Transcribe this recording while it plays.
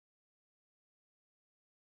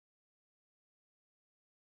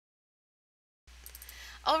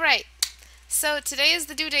Alright, so today is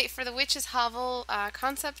the due date for the Witch's Hovel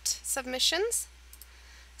concept submissions.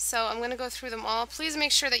 So I'm going to go through them all. Please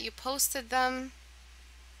make sure that you posted them.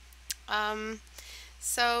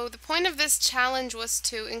 So the point of this challenge was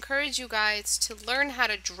to encourage you guys to learn how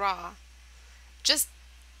to draw. Just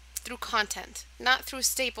through content, not through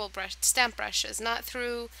stamp brushes, not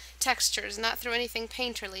through textures, not through anything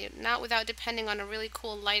painterly, not without depending on a really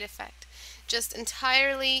cool light effect. Just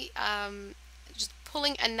entirely just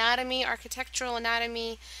pulling anatomy, architectural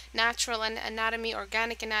anatomy, natural anatomy,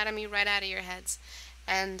 organic anatomy right out of your heads,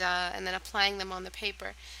 and then applying them on the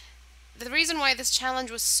paper. The reason why this challenge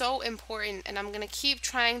was so important, and I'm going to keep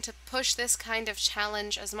trying to push this kind of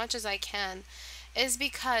challenge as much as I can, is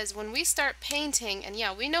because when we start painting, and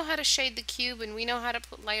yeah, we know how to shade the cube, and we know how to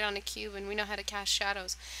put light on a cube, and we know how to cast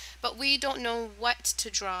shadows, but we don't know what to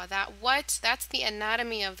draw. That's the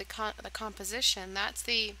anatomy of the composition. That's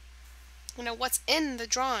the, what's in the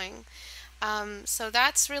drawing. So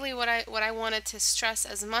that's really what I wanted to stress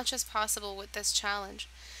as much as possible with this challenge.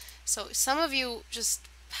 So some of you just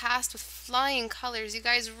passed with flying colors. You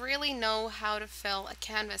guys really know how to fill a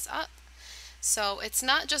canvas up. So it's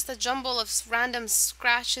not just a jumble of random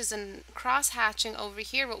scratches and cross-hatching over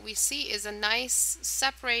here. What we see is a nice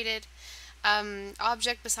separated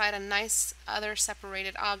object beside a nice other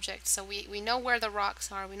separated object. So we know where the rocks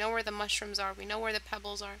are, we know where the mushrooms are, we know where the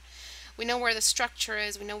pebbles are, we know where the structure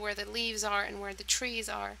is, we know where the leaves are and where the trees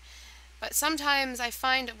are. But sometimes I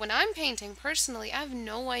find when I'm painting personally, I have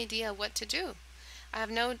no idea what to do. I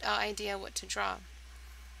have no idea what to draw.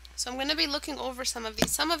 So I'm going to be looking over some of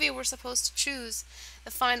these. Some of you were supposed to choose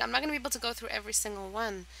I'm not going to be able to go through every single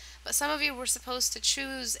one, but some of you were supposed to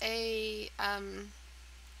choose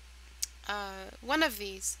one of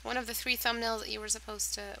these, one of the 3 thumbnails that you were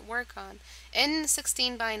supposed to work on in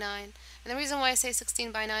 16 by 9. And the reason why I say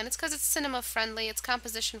 16 by 9 is because it's cinema friendly, it's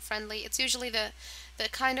composition friendly. It's usually the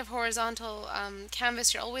kind of horizontal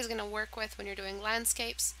canvas you're always going to work with when you're doing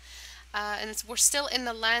landscapes. And we're still in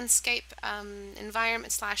the landscape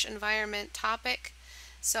environment topic.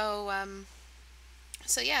 So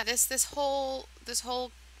yeah, this whole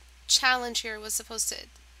challenge here was supposed to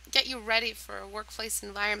get you ready for a workplace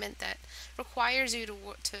environment that requires you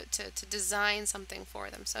to design something for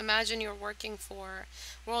them. So imagine you're working for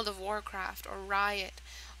World of Warcraft or Riot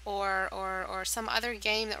or some other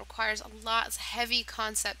game that requires a lot heavy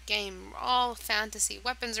concept game, all fantasy.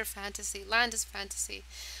 Weapons are fantasy, land is fantasy,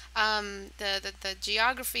 the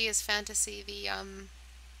geography is fantasy,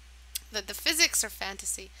 the physics are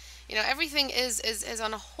fantasy. Everything is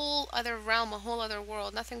on a whole other realm, a whole other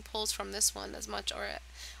world. Nothing pulls from this one as much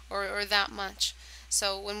or that much.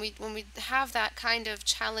 So when we have that kind of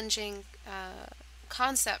challenging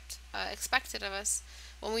concept expected of us,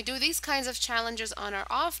 when we do these kinds of challenges on our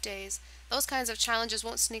off days, those kinds of challenges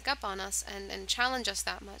won't sneak up on us and challenge us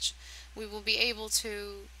that much. We will be able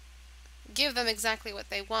to give them exactly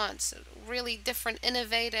what they want. So really different,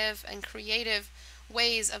 innovative, and creative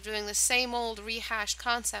ways of doing the same old rehashed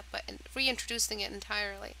concept, but reintroducing it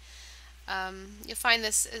entirely. You'll find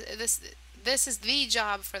this is the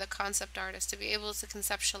job for the concept artist, to be able to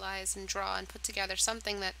conceptualize and draw and put together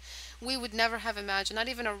something that we would never have imagined. Not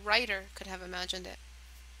even a writer could have imagined it.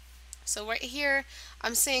 So right here,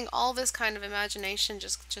 I'm seeing all this kind of imagination.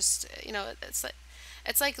 It's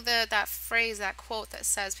like that phrase, that quote that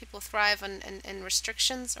says people thrive in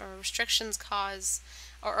restrictions, or restrictions cause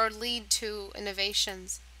or lead to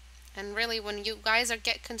innovations. And really, when you guys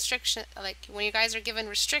when you guys are given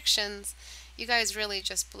restrictions, you guys really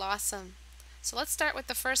just blossom. So let's start with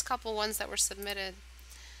the first couple ones that were submitted.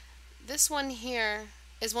 This one here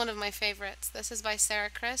is one of my favorites. This is by Sarah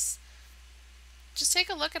Chris. Just take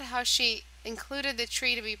a look at how she included the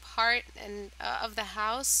tree to be part of the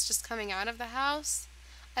house, just coming out of the house.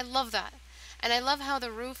 I love that. And I love how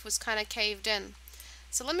the roof was kind of caved in.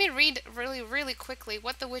 So let me read really, really quickly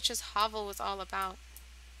what the Witch's Hovel was all about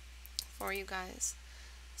for you guys.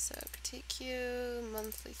 So CritiqueHour,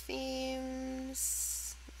 monthly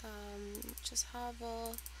themes, Witch's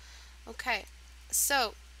Hovel. Okay,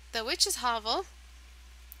 so the Witch's Hovel,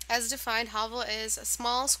 as defined, hovel is a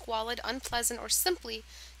small, squalid, unpleasant, or simply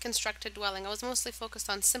constructed dwelling. I was mostly focused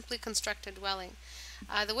on simply constructed dwelling.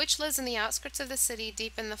 The witch lives in the outskirts of the city,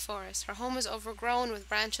 deep in the forest. Her home is overgrown with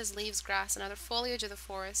branches, leaves, grass, and other foliage of the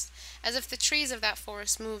forest, as if the trees of that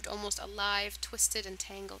forest moved almost alive, twisted, and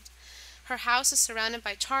tangled. Her house is surrounded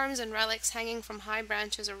by charms and relics hanging from high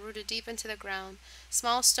branches or rooted deep into the ground.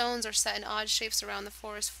 Small stones are set in odd shapes around the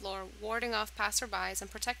forest floor, warding off passerbys and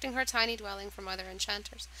protecting her tiny dwelling from other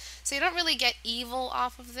enchanters. So you don't really get evil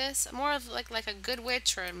off of this. More of like a good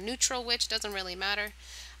witch or a neutral witch, doesn't really matter.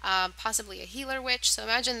 possibly a healer witch. So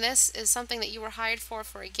imagine this is something that you were hired for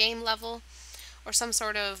a game level or some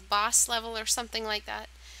sort of boss level or something like that.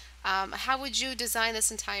 How would you design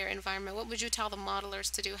this entire environment? What would you tell the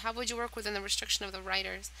modelers to do? How would you work within the restriction of the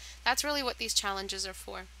writers? That's really what these challenges are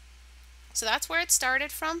for. So that's where it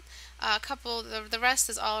started from. The rest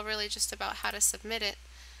is all really just about how to submit it.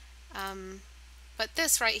 But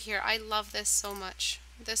this right here, I love this so much.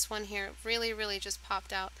 This one here really, really just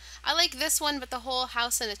popped out. I like this one, but the whole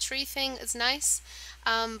house and a tree thing is nice.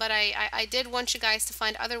 But I did want you guys to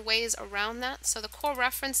find other ways around that. So the core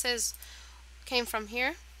references came from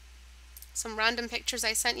here. Some random pictures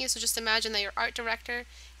I sent you. So just imagine that your art director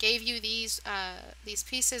gave you these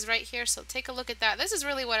pieces right here. So take a look at that. This is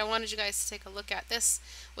really what I wanted you guys to take a look at. This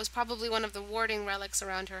was probably one of the warding relics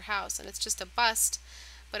around her house, and it's just a bust,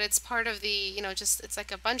 but it's part of the, it's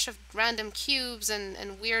like a bunch of random cubes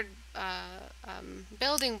and weird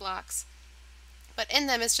building blocks. But in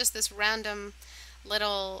them, it's just this random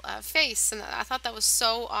little face, and I thought that was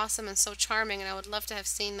so awesome and so charming, and I would love to have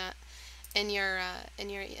seen that in your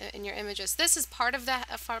images. This is part of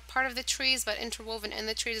the trees, but interwoven in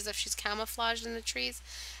the trees as if she's camouflaged in the trees.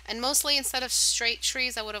 And mostly, instead of straight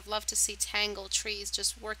trees, I would have loved to see tangled trees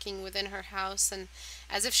just working within her house, and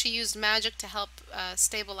as if she used magic to help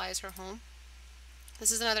stabilize her home.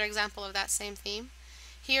 This is another example of that same theme.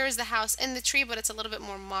 Here is the house in the tree, but it's a little bit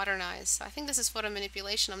more modernized. So I think this is photo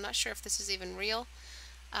manipulation. I'm not sure if this is even real,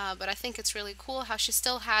 but I think it's really cool how she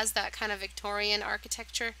still has that kind of Victorian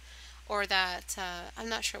architecture, or that I'm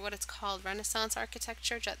not sure what it's called, Renaissance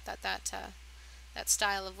architecture, that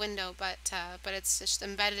style of window, but it's just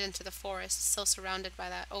embedded into the forest, it's still surrounded by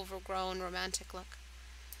that overgrown romantic look.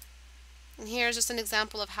 And here's just an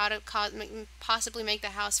example of how to possibly make the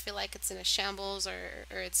house feel like it's in a shambles, or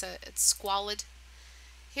it's squalid.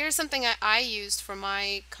 Here's something I used for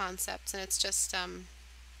my concepts, and it's just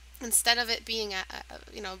instead of it being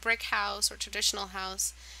a brick house or traditional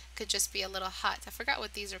house, could just be a little hut. I forgot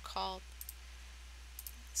what these are called.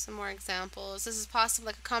 Some more examples. This is possibly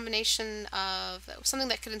like a combination of something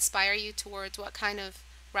that could inspire you towards what kind of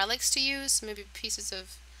relics to use, maybe pieces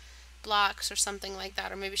of blocks or something like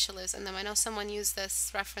that, or maybe she lives in them. I know someone used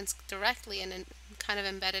this reference directly and kind of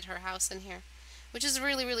embedded her house in here, which is a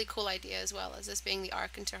really, really cool idea, as well as this being the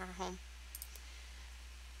arc into her home.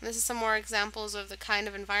 And this is some more examples of the kind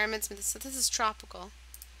of environments. This is tropical.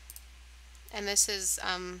 And this is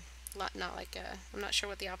not like I'm not sure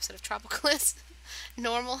what the opposite of tropical is.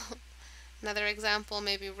 Normal. Another example,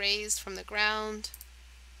 maybe raised from the ground.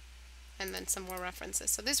 And then some more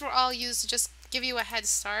references. So these were all used to just give you a head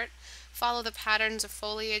start. Follow the patterns of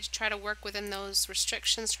foliage. Try to work within those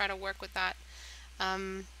restrictions. Try to work with that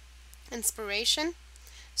inspiration.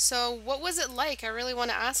 So what was it like? I really want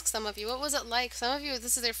to ask some of you. What was it like? Some of you,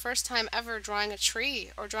 this is their first time ever drawing a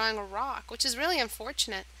tree or drawing a rock, which is really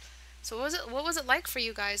unfortunate. So what was it like for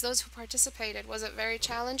you guys, those who participated? Was it very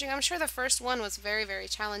challenging? I'm sure the first one was very, very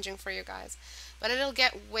challenging for you guys, but it'll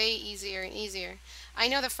get way easier and easier. I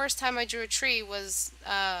know the first time I drew a tree was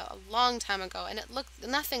a long time ago, and it looked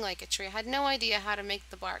nothing like a tree. I had no idea how to make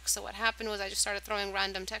the bark, so what happened was I just started throwing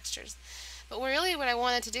random textures. But really what I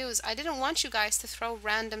wanted to do is I didn't want you guys to throw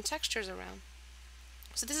random textures around.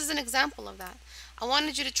 So this is an example of that. I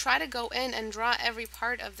wanted you to try to go in and draw every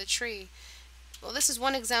part of the tree. Well, this is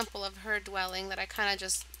one example of her dwelling that I kind of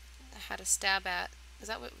just had a stab at. Is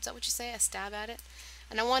that what you say? A stab at it?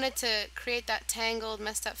 And I wanted to create that tangled,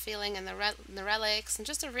 messed up feeling and the relics, and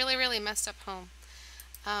just a really, really messed up home.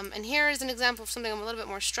 And here is an example of something a little bit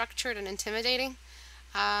more structured and intimidating.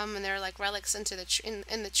 And there are like relics into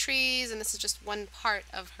in the trees, and this is just one part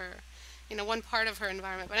of her, one part of her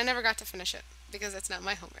environment. But I never got to finish it, because it's not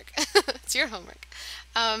my homework. It's your homework.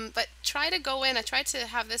 But try to go in. I tried to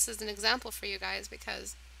have this as an example for you guys,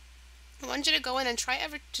 because I want you to go in and try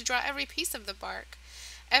to draw every piece of the bark,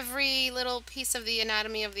 every little piece of the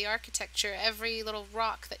anatomy of the architecture, every little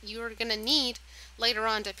rock that you're going to need later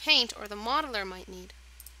on to paint, or the modeler might need.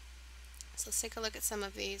 So let's take a look at some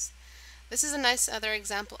of these. This is a nice other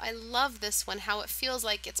example. I love this one, how it feels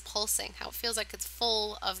like it's pulsing, how it feels like it's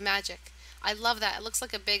full of magic. I love that. It looks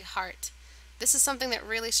like a big heart. This is something that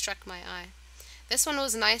really struck my eye. This one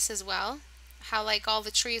was nice as well, how like all the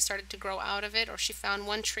trees started to grow out of it, or she found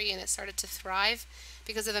one tree and it started to thrive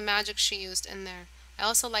because of the magic she used in there. I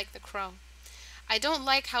also like the crow. I don't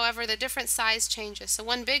like, however, the different size changes. So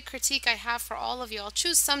one big critique I have for all of you, I'll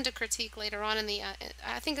choose some to critique later on in the,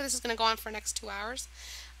 I think this is going to go on for the next 2 hours.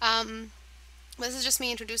 This is just me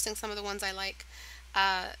introducing some of the ones I like.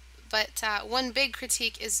 But one big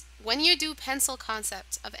critique is when you do pencil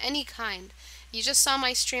concepts of any kind. You just saw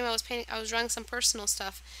my stream. I was drawing some personal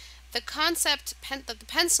stuff. The concept, the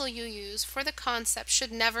pencil you use for the concept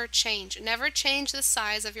should never change. Never change the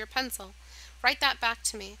size of your pencil. Write that back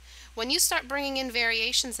to me. When you start bringing in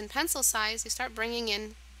variations in pencil size, you start bringing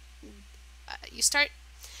in,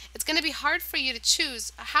 it's going to be hard for you to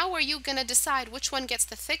choose. How are you going to decide which one gets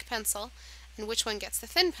the thick pencil and which one gets the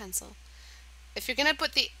thin pencil? If you're going to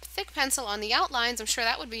put the thick pencil on the outlines, I'm sure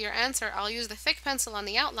that would be your answer. I'll use the thick pencil on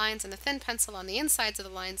the outlines and the thin pencil on the insides of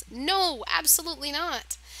the lines. No, absolutely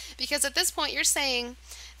not. Because at this point you're saying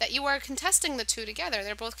that you are contesting the two together.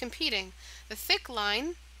 They're both competing. The thick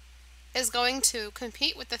line is going to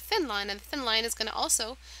compete with the thin line, and the thin line is going to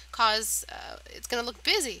also cause, it's going to look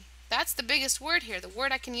busy. That's the biggest word here. The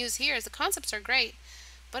word I can use here is the concepts are great,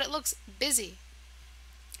 but it looks busy.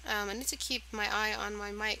 I need to keep my eye on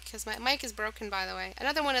my mic because my mic is broken, by the way.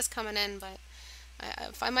 Another one is coming in, but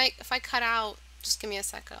if I cut out, just give me a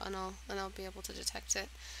second and I'll be able to detect it.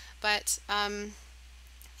 But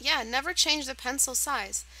yeah, never change the pencil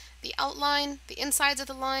size. The outline, the insides of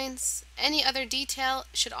the lines, any other detail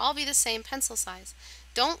should all be the same pencil size.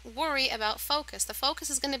 Don't worry about focus. The focus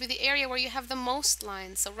is going to be the area where you have the most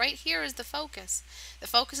lines. So right here is the focus. The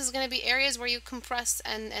focus is going to be areas where you compress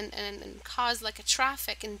and cause like a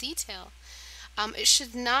traffic and detail. It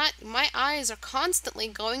should not, my eyes are constantly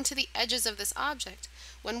going to the edges of this object.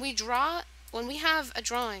 When we draw, when we have a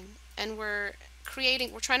drawing and we're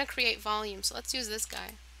trying to create volume. So let's use this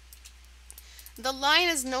guy. The line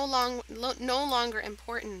is no longer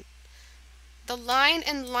important. The line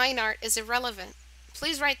in line art is irrelevant.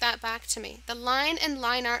 Please write that back to me. The line in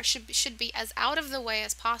line art should be as out of the way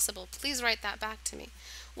as possible. Please write that back to me.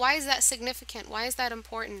 Why is that significant? Why is that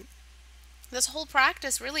important? This whole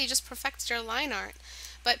practice really just perfects your line art.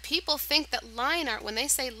 But people think that line art, when they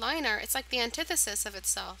say line art, it's like the antithesis of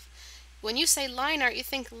itself. When you say line art, you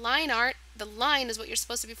think line art, the line is what you're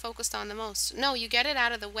supposed to be focused on the most. No, you get it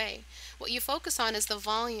out of the way. What you focus on is the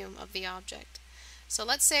volume of the object. So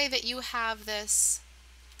let's say that you have this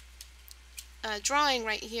drawing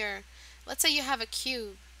right here. Let's say you have a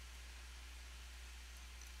cube.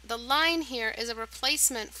 The line here is a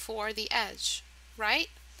replacement for the edge, right?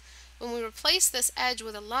 When we replace this edge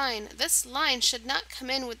with a line, this line should not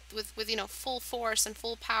come in with you know, full force and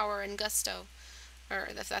full power and gusto, or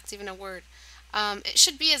if that's even a word. It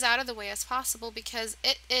should be as out of the way as possible because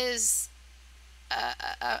it is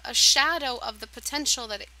a shadow of the potential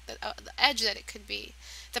that the edge that it could be.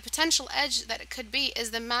 The potential edge that it could be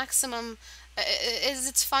is the maximum, is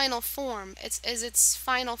its final form. Is its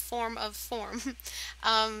final form of form.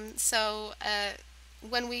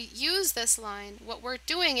 When we use this line, what we're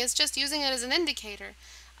doing is just using it as an indicator.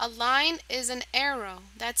 A line is an arrow.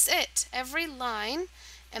 That's it. Every line,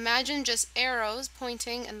 imagine just arrows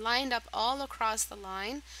pointing and lined up all across the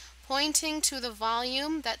line, pointing to the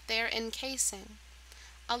volume that they're encasing.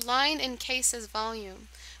 A line encases volume.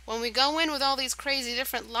 When we go in with all these crazy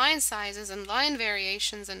different line sizes and line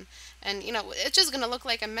variations and you know, it's just going to look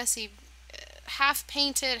like a messy,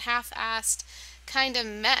 half-painted, half-assed kind of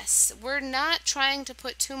mess. We're not trying to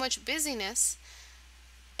put too much busyness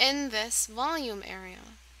in this volume area.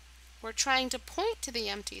 We're trying to point to the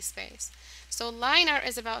empty space. So line art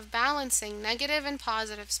is about balancing negative and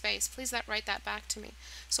positive space. Please write that back to me.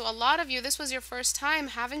 So a lot of you, this was your first time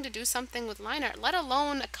having to do something with line art, let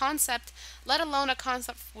alone a concept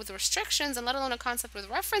with restrictions, and let alone a concept with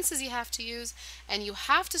references you have to use, and you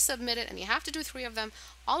have to submit it, and you have to do 3 of them.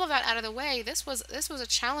 All of that out of the way, this was a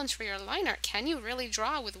challenge for your line art. Can you really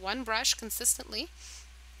draw with one brush consistently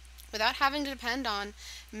without having to depend on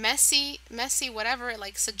messy whatever,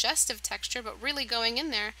 like suggestive texture, but really going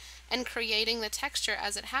in there and creating the texture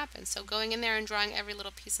as it happens? So going in there and drawing every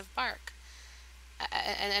little piece of bark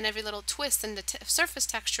and every little twist in the surface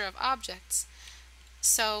texture of objects.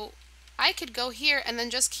 So I could go here and then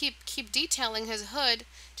just keep detailing his hood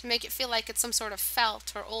to make it feel like it's some sort of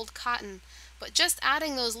felt or old cotton. But just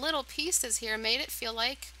adding those little pieces here made it feel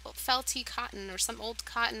like felty cotton or some old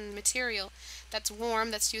cotton material that's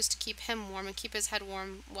warm, that's used to keep him warm and keep his head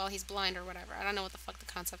warm while he's blind or whatever. I don't know what the fuck the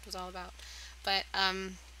concept was all about. But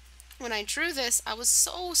when I drew this, I was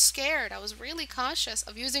so scared. I was really cautious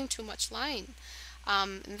of using too much line.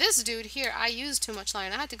 This dude here, I used too much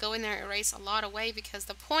line. I had to go in there and erase a lot away because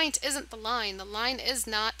the point isn't the line. The line is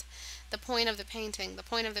not the point of the painting. The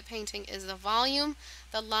point of the painting is the volume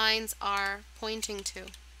the lines are pointing to.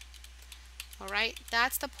 Alright,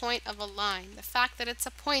 that's the point of a line. The fact that it's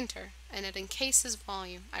a pointer and it encases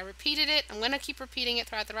volume. I repeated it. I'm going to keep repeating it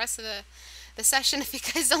throughout the rest of the session if you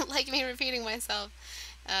guys don't like me repeating myself.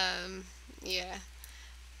 Yeah.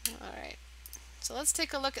 Alright. So let's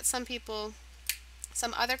take a look at some people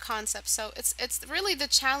some other concepts. So it's really the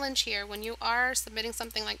challenge here when you are submitting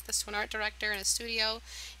something like this to an art director in a studio.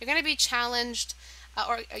 You're going to be challenged,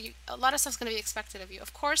 a lot of stuff's going to be expected of you.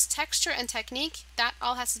 Of course, texture and technique, that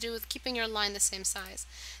all has to do with keeping your line the same size.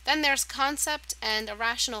 Then there's concept and a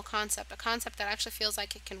rational concept, a concept that actually feels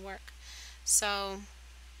like it can work. So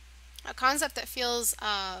a concept that feels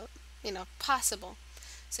possible.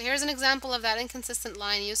 So here's an example of that inconsistent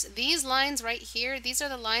line use. These lines right here, these are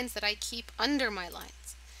the lines that I keep under my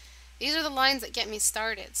lines. These are the lines that get me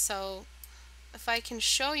started. So if I can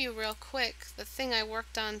show you real quick the thing I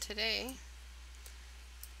worked on today,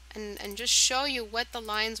 and just show you what the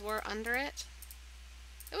lines were under it,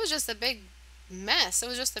 it was just a big mess. It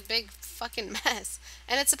was just a big fucking mess.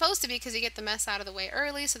 And it's supposed to be because you get the mess out of the way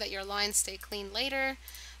early so that your lines stay clean later.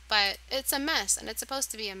 But it's a mess, and it's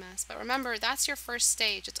supposed to be a mess. But remember, that's your first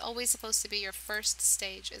stage. It's always supposed to be your first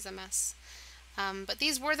stage is a mess. But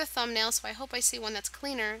these were the thumbnails, so I hope I see one that's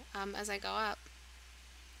cleaner as I go up.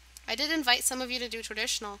 I did invite some of you to do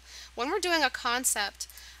traditional. When we're doing a concept,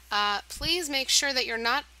 please make sure that you're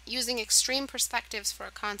not using extreme perspectives for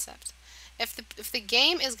a concept. If the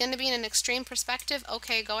game is going to be in an extreme perspective,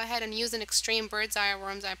 okay, go ahead and use an extreme bird's eye or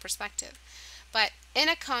worm's eye perspective. But in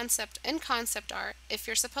concept art, if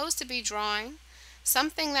you're supposed to be drawing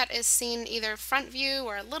something that is seen either front view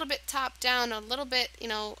or a little bit top down, a little bit,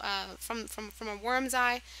 from a worm's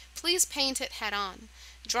eye, please paint it head on.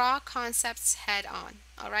 Draw concepts head on.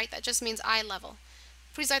 All right, that just means eye level.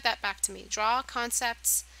 Please write that back to me. Draw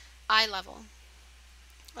concepts eye level.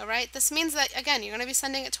 All right, this means that, again, you're going to be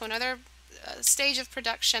sending it to another stage of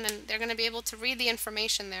production, and they're going to be able to read the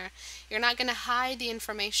information there. You're not going to hide the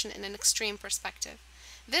information in an extreme perspective.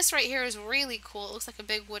 This right here is really cool. It looks like a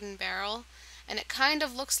big wooden barrel, and it kind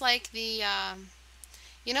of looks like the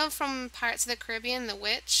from Pirates of the Caribbean, the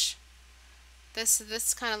witch.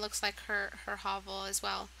 This kind of looks like her hovel as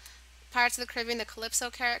well. Pirates of the Caribbean, the Calypso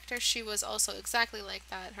character, she was also exactly like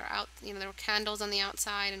that. There were candles on the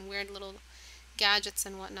outside and weird little gadgets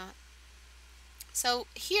and whatnot. So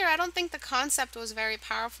here, I don't think the concept was very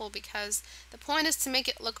powerful because the point is to make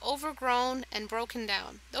it look overgrown and broken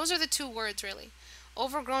down. Those are the two words, really.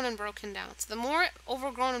 Overgrown and broken down. So the more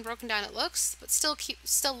overgrown and broken down it looks, but still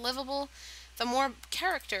livable, the more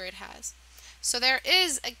character it has. So there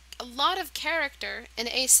is a lot of character in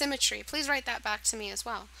asymmetry. Please write that back to me as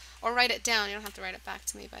well. Or write it down. You don't have to write it back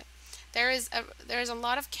to me, but there is a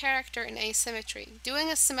lot of character in asymmetry. Doing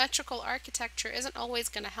a symmetrical architecture isn't always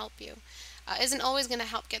going to help you. Isn't always going to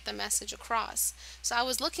help get the message across. So I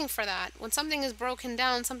was looking for that. When something is broken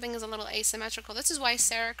down, something is a little asymmetrical. This is why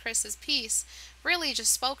Sarah Chris's piece really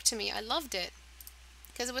just spoke to me. I loved it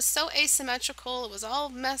because it was so asymmetrical. It was all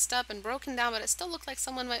messed up and broken down, but it still looked like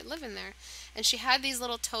someone might live in there. And she had these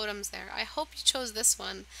little totems there. I hope you chose this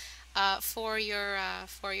one for your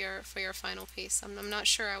final piece. I'm not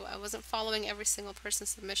sure. I wasn't following every single person's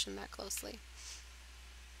submission that closely.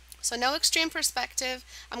 So no extreme perspective.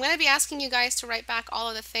 I'm going to be asking you guys to write back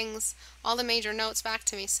all of the things, all the major notes back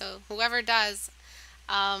to me. So whoever does,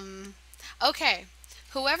 okay,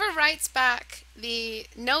 whoever writes back the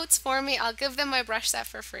notes for me, I'll give them my brush set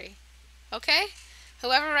for free. Okay?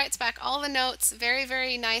 Whoever writes back all the notes very,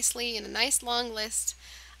 very nicely in a nice long list,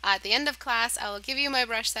 at the end of class, I will give you my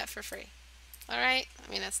brush set for free. All right?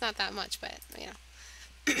 I mean, that's not that much, but,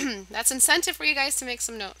 that's incentive for you guys to make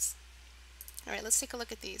some notes. All right, let's take a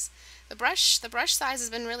look at these. The brush size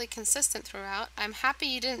has been really consistent throughout. I'm happy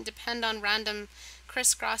you didn't depend on random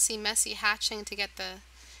crisscrossy, messy hatching to get the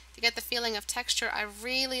feeling of texture. I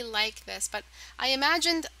really like this, but I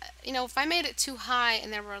imagined, if I made it too high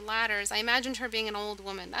and there were ladders, I imagined her being an old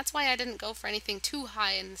woman. That's why I didn't go for anything too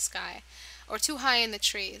high in the sky or too high in the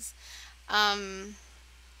trees.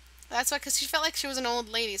 That's why, because she felt like she was an old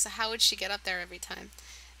lady, so how would she get up there every time?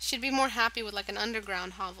 She'd be more happy with like an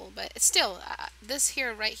underground hovel, but it's still, this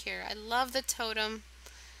here, right here, I love the totem.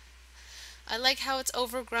 I like how it's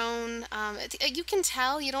overgrown. You can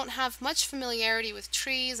tell you don't have much familiarity with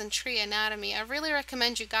trees and tree anatomy. I really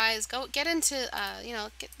recommend you guys go get into,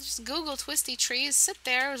 just Google twisty trees, sit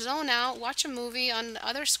there, zone out, watch a movie on the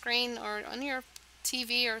other screen or on your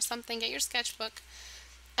TV or something, get your sketchbook,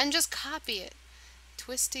 and just copy it.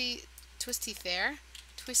 Twisty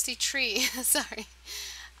tree, sorry.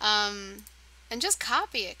 And just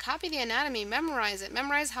copy it. Copy the anatomy. Memorize it.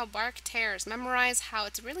 Memorize how bark tears. Memorize how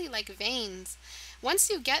it's really like veins. Once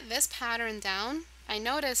you get this pattern down, I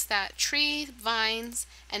noticed that tree, vines,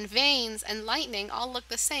 and veins and lightning all look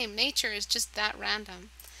the same. Nature is just that random.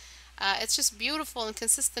 It's just beautiful and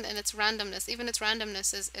consistent in its randomness. Even its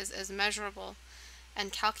randomness is measurable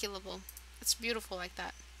and calculable. It's beautiful like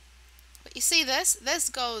that. But you see this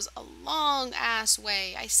goes a long ass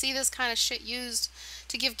way. I see this kind of shit used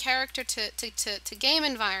to give character to game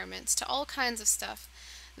environments, to all kinds of stuff.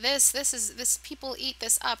 This people eat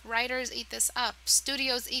this up, writers eat this up,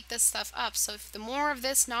 studios eat this stuff up. So if the more of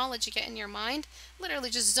this knowledge you get in your mind, literally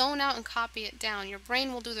just zone out and copy it down. Your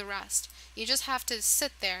brain will do the rest. You just have to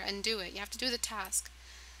sit there and do it. You have to do the task.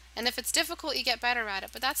 And if it's difficult, you get better at it.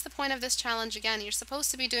 But that's the point of this challenge again. You're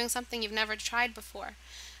supposed to be doing something you've never tried before.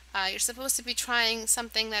 You're supposed to be trying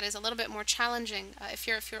something that is a little bit more challenging. If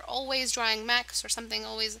you're always drawing mechs or something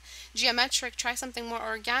always geometric, try something more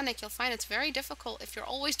organic. You'll find it's very difficult. If you're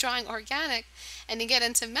always drawing organic and you get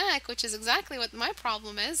into mech, which is exactly what my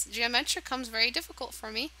problem is, geometric comes very difficult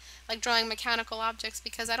for me, like drawing mechanical objects,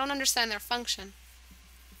 because I don't understand their function.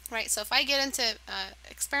 Right, so if I get into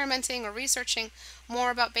experimenting or researching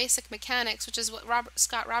more about basic mechanics, which is what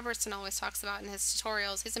Scott Robertson always talks about in his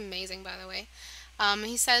tutorials. He's amazing, by the way.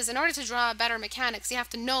 He says in order to draw better mechanics, you have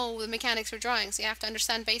to know the mechanics you're drawing. So you have to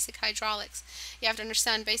understand basic hydraulics. You have to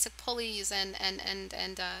understand basic pulleys and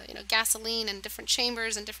you know, gasoline and different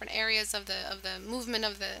chambers and different areas of the movement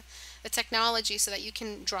of the technology, so that you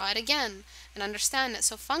can draw it again and understand it.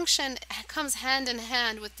 So function comes hand in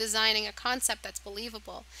hand with designing a concept that's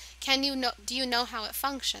believable. Do you know how it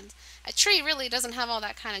functions? A tree really doesn't have all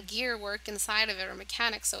that kind of gear work inside of it or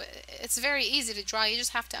mechanics, so it's very easy to draw. You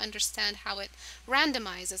just have to understand how it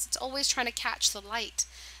randomizes. It's always trying to catch the light.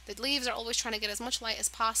 The leaves are always trying to get as much light as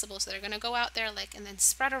possible, so they're going to go out there and then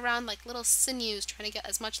spread around like little sinews, trying to get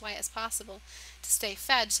as much light as possible to stay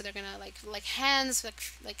fed. So they're going to like hands,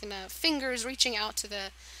 like in fingers reaching out to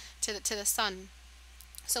the sun.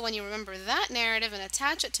 So when you remember that narrative and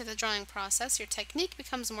attach it to the drawing process, your technique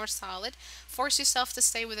becomes more solid. Force yourself to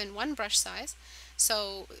stay within one brush size.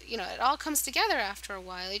 So, you know, it all comes together after a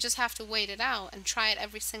while. You just have to wait it out and try it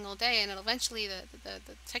every single day, and it'll eventually the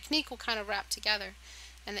technique will kind of wrap together,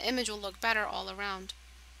 and the image will look better all around.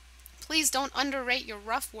 Please don't underrate your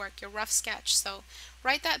rough work, your rough sketch. So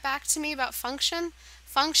write that back to me about function.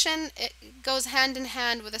 Function, it goes hand in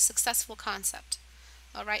hand with a successful concept.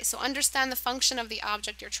 Alright, so understand the function of the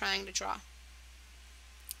object you're trying to draw.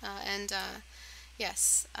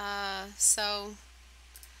 Yes, so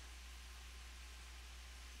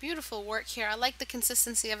beautiful work here. I like the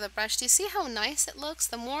consistency of the brush. Do you see how nice it looks?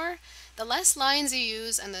 The less lines you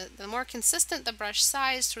use and the more consistent the brush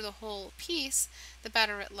size through the whole piece, the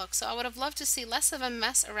better it looks. So I would have loved to see less of a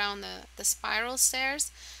mess around the spiral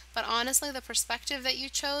stairs, but honestly the perspective that you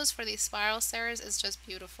chose for these spiral stairs is just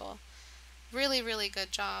beautiful. Really, really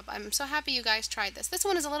good job. I'm so happy you guys tried this. This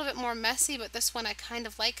one is a little bit more messy, but this one I kind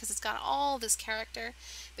of like because it's got all this character.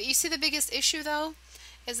 But you see the biggest issue though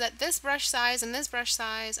is that this brush size and this brush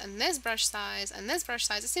size and this brush size and this brush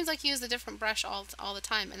size, it seems like you use a different brush all the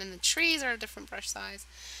time, and then the trees are a different brush size.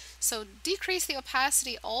 So decrease the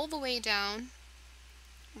opacity all the way down,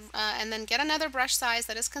 and then get another brush size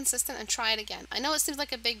that is consistent and try it again. I know it seems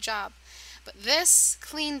like a big job, but this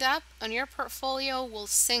cleaned up on your portfolio will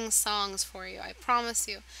sing songs for you. I promise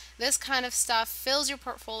you. This kind of stuff fills your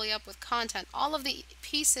portfolio up with content. All of the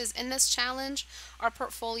pieces in this challenge are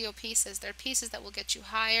portfolio pieces. They're pieces that will get you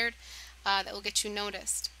hired, that will get you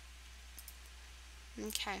noticed.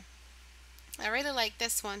 Okay. I really like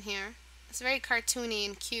this one here. It's very cartoony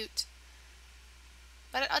and cute.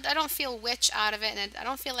 But I don't feel witch out of it, and I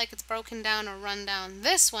don't feel like it's broken down or run down.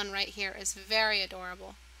 This one right here is very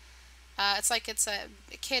adorable. It's like it's a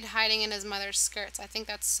kid hiding in his mother's skirts. I think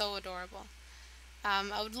that's so adorable.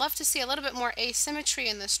 I would love to see a little bit more asymmetry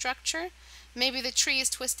in the structure. Maybe the tree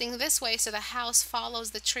is twisting this way, so the house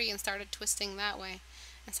follows the tree and started twisting that way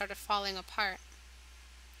and started falling apart.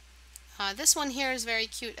 This one here is very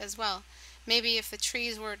cute as well. Maybe if the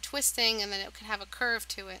trees were twisting and then it could have a curve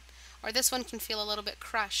to it. Or this one can feel a little bit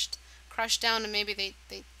crushed down, and maybe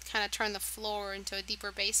they kind of turn the floor into a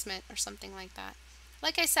deeper basement or something like that.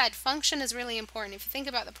 Like I said, function is really important. If you think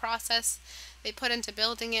about the process they put into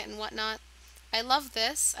building it and whatnot, I love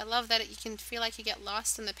this. I love that you can feel like you get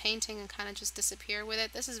lost in the painting and kind of just disappear with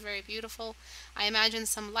it. This is very beautiful. I imagine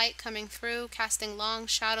some light coming through, casting long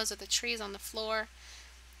shadows of the trees on the floor,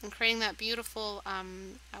 and creating that beautiful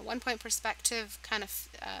one-point perspective kind of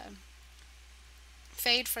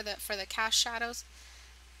fade for the cast shadows.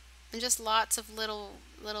 And just lots of little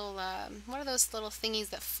what are those little thingies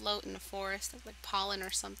that float in the forest, like pollen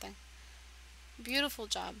or something. Beautiful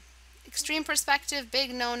job. Extreme perspective,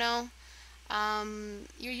 big no-no.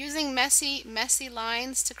 You're using messy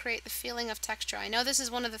lines to create the feeling of texture. I know this is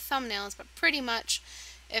one of the thumbnails, but pretty much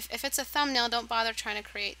if it's a thumbnail, don't bother trying to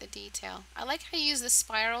create the detail. I like how you use this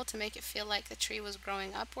spiral to make it feel like the tree was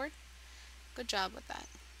growing upward. Good job with that.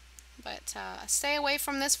 But stay away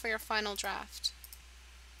from this for your final draft.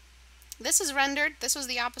 This is rendered. This was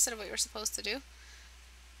the opposite of what you were supposed to do.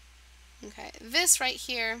 Okay, this right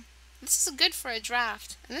here, this is good for a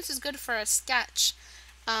draft, and this is good for a sketch.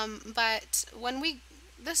 But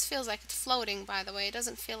this feels like it's floating, by the way. It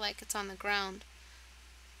doesn't feel like it's on the ground.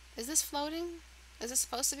 Is this floating? Is it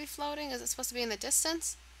supposed to be floating? Is it supposed to be in the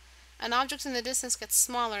distance? An object in the distance gets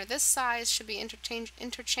smaller. This size should be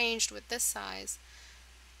interchanged with this size.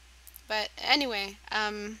 But anyway,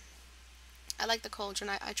 I like the cauldron.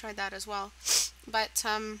 I tried that as well. But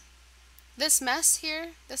this mess here,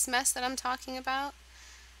 this mess that I'm talking about,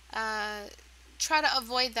 try to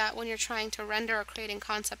avoid that when you're trying to render or creating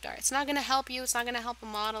concept art. It's not going to help you. It's not going to help a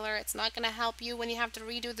modeler. It's not going to help you when you have to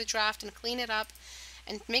redo the draft and clean it up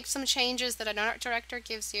and make some changes that an art director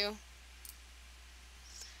gives you.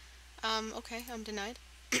 Okay, I'm denied.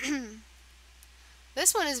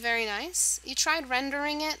 This one is very nice. You tried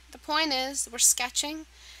rendering it. The point is, we're sketching.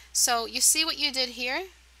 So you see what you did here?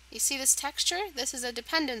 You see this texture? This is a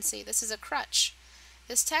dependency. This is a crutch.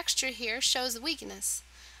 This texture here shows weakness.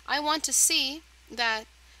 I want to see that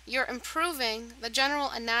you're improving the general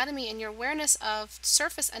anatomy and your awareness of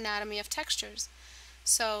surface anatomy of textures.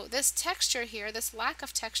 So this texture here, this lack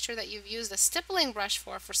of texture that you've used a stippling brush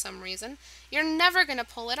for some reason, you're never going to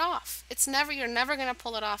pull it off. You're never going to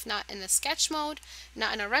pull it off, not in a sketch mode,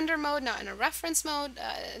 not in a render mode, not in a reference mode,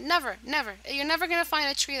 never. You're never going to find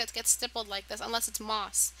a tree that gets stippled like this unless it's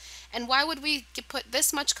moss. And why would we put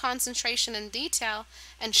this much concentration and detail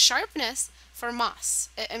and sharpness for moss?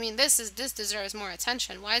 I mean, this deserves more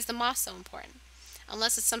attention. Why is the moss so important?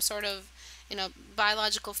 Unless it's some sort of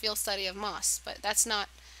biological field study of moss, but that's not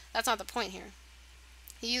the point here.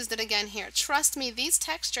 He used it again here. Trust me, these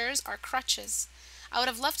textures are crutches. I would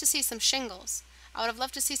have loved to see some shingles. I would have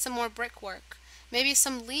loved to see some more brickwork. Maybe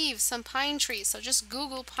some leaves, some pine trees. So just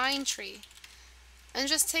Google pine tree and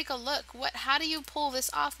just take a look. How do you pull this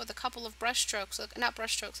off with a couple of brush strokes? Not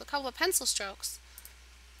brush strokes, a couple of pencil strokes.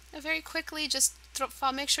 And very quickly, just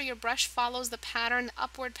make sure your brush follows the pattern, the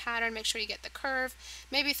upward pattern. Make sure you get the curve.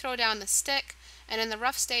 Maybe throw down the stick, and in the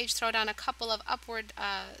rough stage, throw down a couple of upward,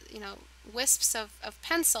 wisps of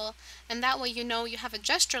pencil, and that way you have a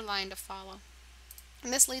gesture line to follow.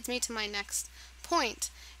 And this leads me to my next point.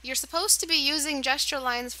 You're supposed to be using gesture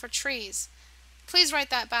lines for trees. Please write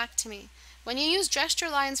that back to me. When you use gesture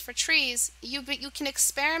lines for trees, you can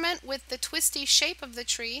experiment with the twisty shape of the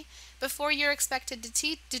tree before you're expected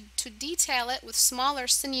to detail it with smaller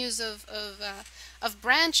sinews of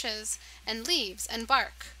branches and leaves and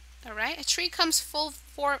bark. All right? A tree comes full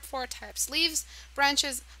four types: leaves,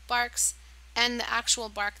 branches, barks, and the actual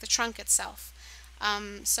bark, the trunk itself.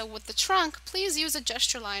 So with the trunk, please use a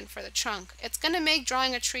gesture line for the trunk. It's going to make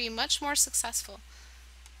drawing a tree much more successful.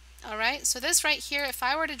 Alright, so this right here, if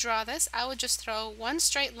I were to draw this, I would just throw one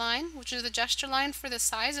straight line, which is the gesture line for the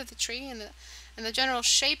size of the tree and the general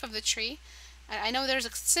shape of the tree. I know there's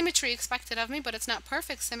a symmetry expected of me, but it's not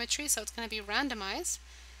perfect symmetry, so it's going to be randomized.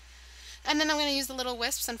 And then I'm going to use the little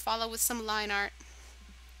wisps and follow with some line art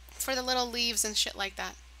for the little leaves and shit like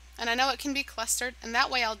that. And I know it can be clustered, and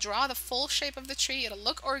that way I'll draw the full shape of the tree. It'll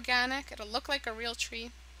look organic, it'll look like a real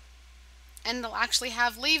tree. And it'll actually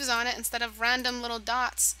have leaves on it instead of random little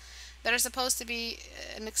dots that are supposed to be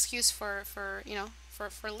an excuse for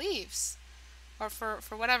leaves, or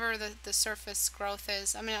for whatever the surface growth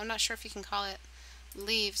is. I mean, I'm not sure if you can call it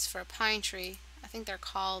leaves for a pine tree. I think they're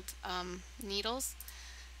called needles.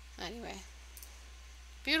 Anyway,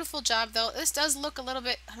 beautiful job though. This does look a little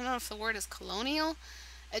bit, I don't know if the word is colonial.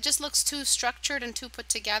 It just looks too structured and too put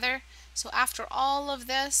together. So after all of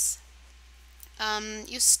this,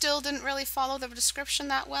 you still didn't really follow the description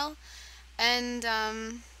that well, and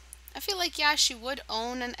I feel like, yeah, she would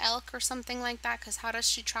own an elk or something like that, because how does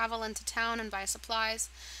she travel into town and buy supplies?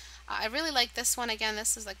 I really like this one. Again,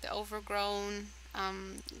 this is like the overgrown,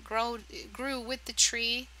 grew with the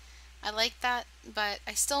tree. I like that, but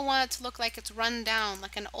I still want it to look like it's run down,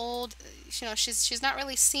 like an old, she's not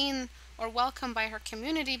really seen or welcomed by her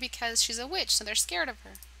community because she's a witch, so they're scared of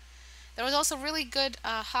her. There was also really good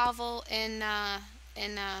hovel in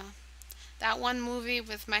that one movie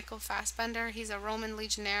with Michael Fassbender. He's a Roman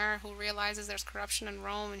legionnaire who realizes there's corruption in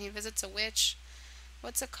Rome, and he visits a witch.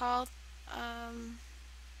 What's it called?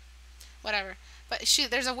 Whatever. But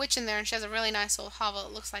there's a witch in there, and she has a really nice old hovel.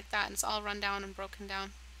 It looks like that, and it's all run down and broken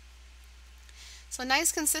down. So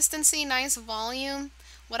nice consistency, nice volume.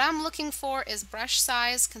 What I'm looking for is brush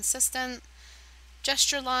size, consistent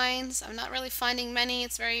gesture lines. I'm not really finding many.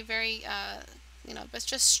 It's very, it's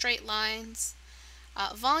just straight lines.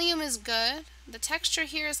 Volume is good. The texture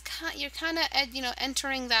here is you're kind of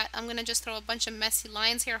entering that. I'm gonna just throw a bunch of messy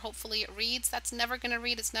lines here. Hopefully it reads. That's never gonna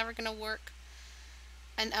read. It's never gonna work.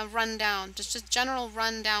 And a rundown, just general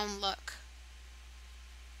rundown look.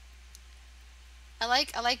 I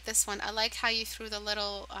like this one. I like how you threw the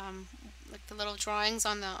little like the little drawings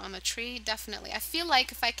on the tree. Definitely. I feel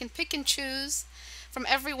like if I can pick and choose from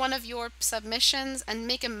every one of your submissions and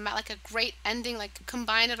make like a great ending, like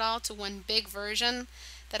combine it all to one big version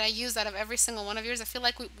that I use out of every single one of yours, I feel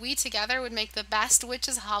like we together would make the best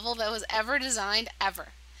witches hovel that was ever designed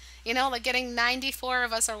ever. You know, like getting 94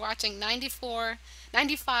 of us are watching 95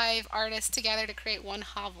 artists together to create one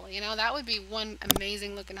hovel. You know, that would be one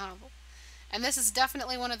amazing looking hovel. And this is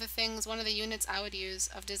definitely one of the things, one of the units I would use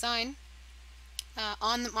of design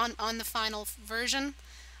on the final version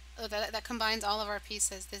that combines all of our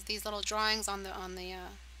pieces. There's these little drawings on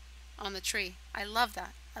the tree. I love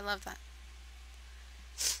that. I love that.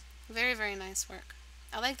 Very, very nice work.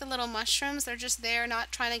 I like the little mushrooms. They're just there,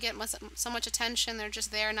 not trying to get so much attention. They're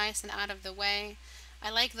just there, nice and out of the way. I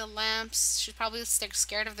like the lamps. She's probably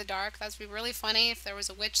scared of the dark. That'd be really funny if there was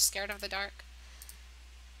a witch scared of the dark.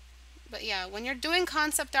 But yeah, when you're doing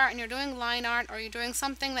concept art and you're doing line art, or you're doing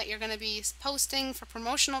something that you're going to be posting for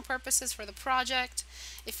promotional purposes for the project,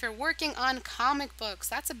 if you're working on comic books,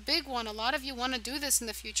 that's a big one. A lot of you want to do this in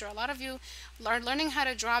the future. A lot of you are learning how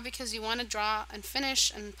to draw because you want to draw and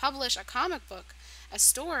finish and publish a comic book, a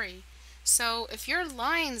story. So if your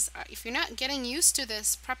lines, if you're not getting used to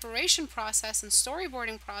this preparation process and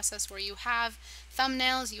storyboarding process where you have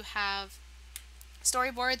thumbnails, you have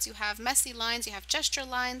storyboards, you have messy lines, you have gesture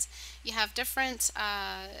lines, you have different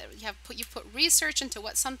you put research into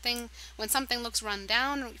what something, when something looks run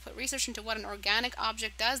down, you put research into what an organic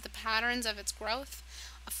object does, the patterns of its growth.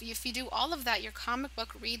 If you do all of that, your comic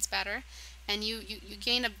book reads better, and you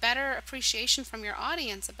gain a better appreciation from your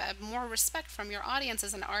audience, more respect from your audience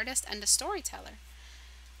as an artist and a storyteller.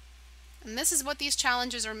 And this is what these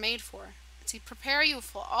challenges are made for, to prepare you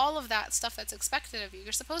for all of that stuff that's expected of you.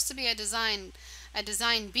 You're supposed to be a design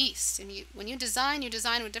beast, and when you design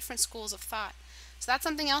with different schools of thought. So that's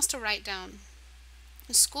something else to write down.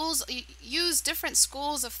 Use different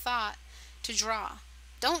schools of thought to draw.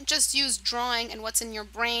 Don't just use drawing and what's in your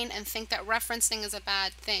brain and think that referencing is a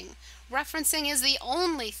bad thing. Referencing is the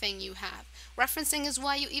only thing you have. Referencing is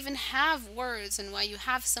why you even have words, and why you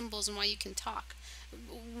have symbols, and why you can talk.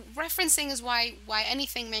 Referencing is why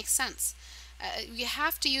anything makes sense. You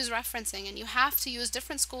have to use referencing, and you have to use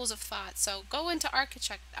different schools of thought. So go into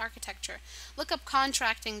architecture. Look up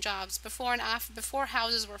contracting jobs before and after, before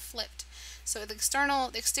houses were flipped. So the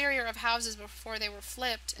exterior of houses before they were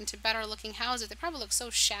flipped into better looking houses, they probably look so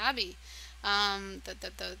shabby. I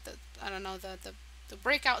don't know, the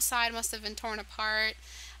brick outside must have been torn apart.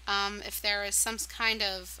 If there is some kind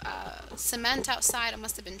of cement outside, it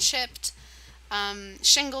must have been chipped.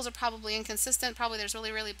 Shingles are probably inconsistent. Probably there's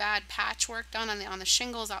really, really bad patchwork done on the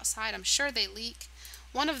shingles outside. I'm sure they leak.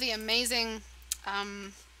 One of the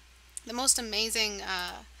most amazing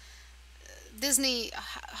Disney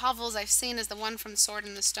hovels I've seen is the one from Sword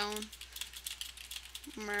in the Stone.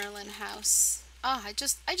 Merlin house. Oh, I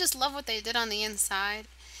just love what they did on the inside.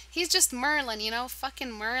 He's just Merlin, you know,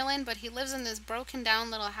 fucking Merlin, but he lives in this broken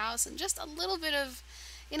down little house, and just a little bit of,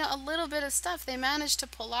 a little bit of stuff. They managed to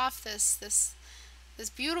pull off this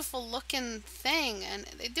beautiful looking thing, and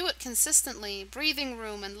they do it consistently. Breathing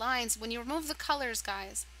room and lines. When you remove the colors,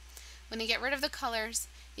 guys, when you get rid of the colors,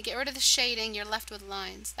 you get rid of the shading, you're left with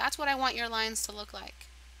lines. That's what I want your lines to look like,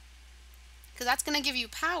 because that's going to give you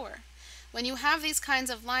power. When you have these kinds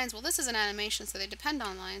of lines, well, this is an animation, so they depend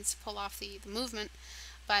on lines to pull off the movement,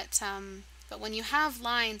 but when you have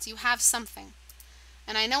lines, you have something.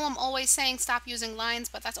 And I know I'm always saying stop using lines,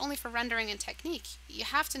 but that's only for rendering and technique. You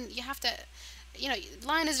have to,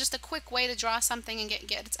 line is just a quick way to draw something and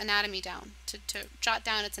get its anatomy down, to jot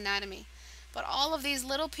down its anatomy. But all of these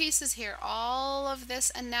little pieces here, all of this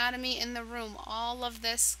anatomy in the room, all of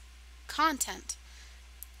this content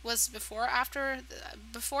was before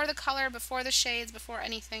the color, before the shades, before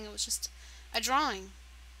anything. It was just a drawing.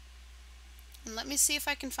 And let me see if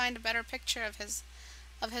I can find a better picture of his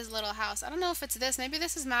little house. I don't know if it's this. Maybe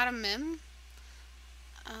this is Madame Mim.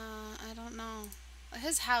 I don't know.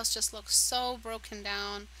 His house just looks so broken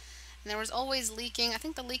down, and there was always leaking. I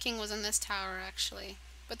think the leaking was in this tower, actually.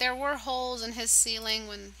 But there were holes in his ceiling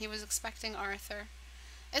when he was expecting Arthur.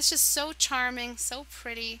 It's just so charming, so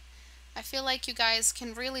pretty. I feel like you guys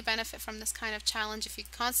can really benefit from this kind of challenge if you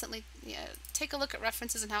constantly take a look at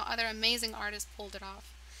references and how other amazing artists pulled it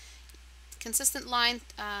off. Consistent line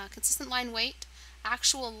weight.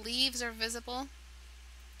 Actual leaves are visible.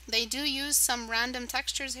 They do use some random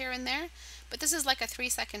textures here and there, but this is like a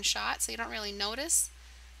 3-second shot, so you don't really notice.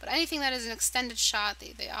 But anything that is an extended shot,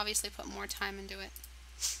 they obviously put more time into it.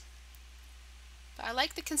 But I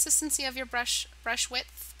like the consistency of your brush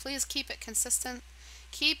width. Please keep it consistent.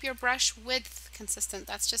 Keep your brush width consistent.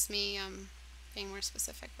 That's just me being more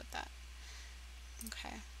specific with that.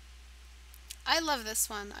 Okay. I love this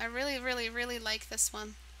one. I really, really, really like this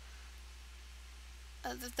one.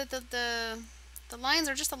 The lines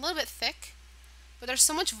are just a little bit thick, but there's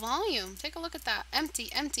so much volume. Take a look at that. Empty,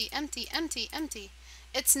 empty, empty, empty, empty.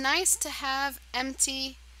 It's nice to have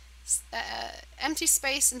empty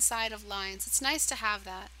space inside of lines. It's nice to have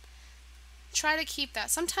that. Try to keep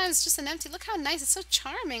that. Sometimes just an empty, look how nice, it's so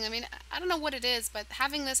charming. I mean, I don't know what it is, but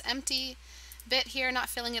having this empty bit here, not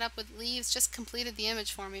filling it up with leaves, just completed the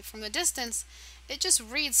image for me. From the distance, it just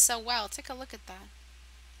reads so well. Take a look at that.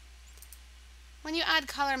 When you add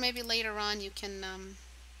color, maybe later on, you can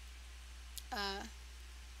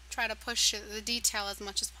try to push the detail as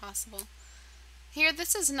much as possible. Here,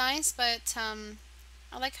 this is nice, but I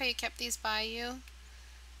like how you kept these by you.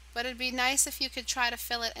 But it'd be nice if you could try to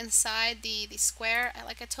fill it inside the square.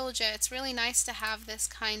 Like I told you, it's really nice to have this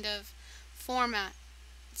kind of format.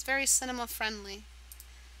 It's very cinema friendly.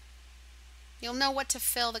 You'll know what to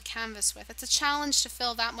fill the canvas with. It's a challenge to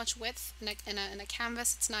fill that much width in a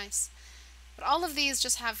canvas. It's nice. But all of these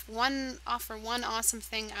just have offer one awesome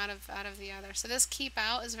thing out of the other. So this keep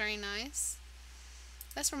out is very nice.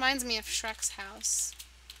 This reminds me of Shrek's house.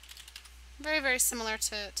 Very, very similar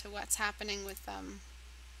to what's happening with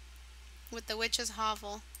the witch's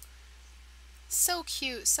hovel. So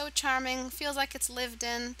cute, so charming, feels like it's lived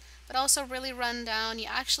in, but also really run down. You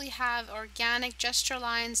actually have organic gesture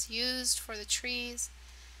lines used for the trees.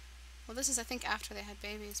 Well, this is, I think, after they had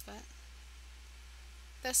babies, but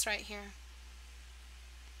this right here.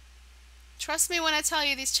 Trust me when I tell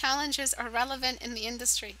you these challenges are relevant in the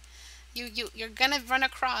industry. You're gonna run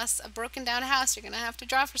across a broken down house you're gonna have to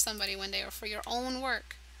draw for somebody one day or for your own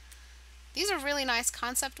work. These are really nice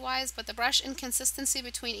concept-wise, but the brush inconsistency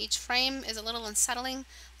between each frame is a little unsettling.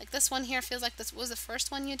 Like this one here feels like this was the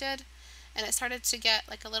first one you did, and it started to get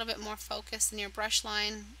like a little bit more focused in your brush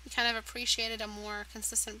line. You kind of appreciated a more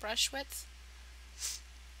consistent brush width.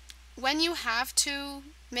 When you have to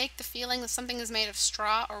make the feeling that something is made of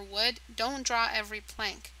straw or wood, don't draw every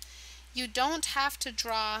plank. You don't have to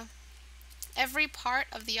draw every part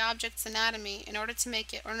of the object's anatomy in order to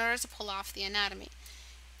make it, or in order to pull off the anatomy.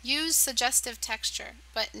 Use suggestive texture,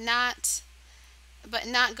 but not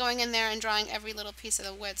going in there and drawing every little piece of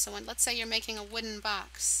the wood. So when, let's say you're making a wooden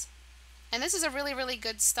box, and this is a really, really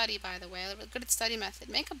good study, by the way, a good study method.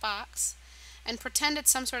 Make a box and pretend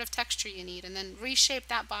it's some sort of texture you need, and then reshape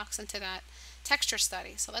that box into that texture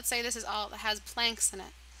study. So let's say this is all that has planks in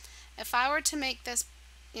it. If I were to make this,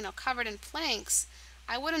 covered in planks,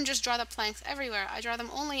 I wouldn't just draw the planks everywhere. I draw them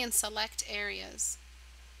only in select areas.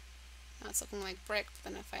 Now it's looking like brick,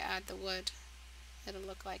 but then if I add the wood, it'll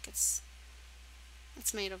look like it's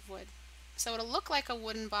made of wood. So it'll look like a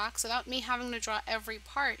wooden box without me having to draw every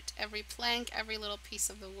part, every plank, every little piece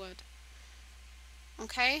of the wood.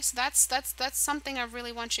 Okay, so that's something I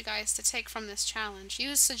really want you guys to take from this challenge.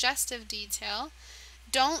 Use suggestive detail.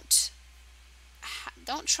 Don't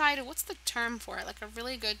try to, what's the term for it? Like a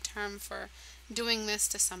really good term for doing this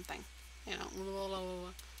to something. Like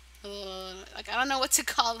I don't know what to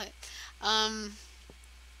call it.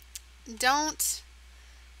 Don't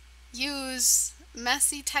use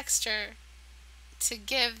messy texture to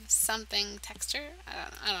give something texture.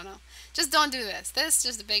 I don't know. Just don't do this. This is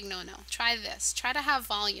just a big no-no. Try this. Try to have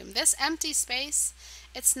volume. This empty space,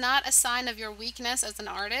 it's not a sign of your weakness as an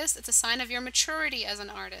artist. It's a sign of your maturity as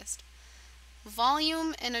an artist.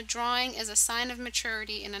 Volume in a drawing is a sign of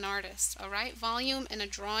maturity in an artist. Alright? Volume in a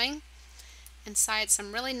drawing inside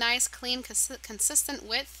some really nice, clean, consistent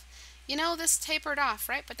width. This tapered off,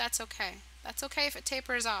 right? But that's okay. That's okay if it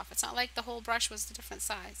tapers off. It's not like the whole brush was a different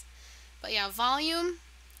size. But yeah, volume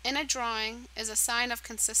in a drawing is a sign of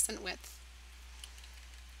consistent width.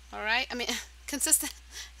 Alright? I mean, consistent...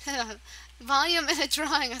 volume in a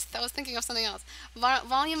drawing, I was thinking of something else.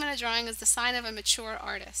 Volume in a drawing is the sign of a mature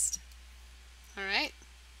artist. Alright?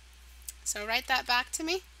 So write that back to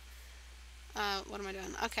me. What am I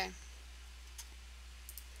doing? Okay.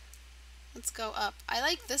 Let's go up. I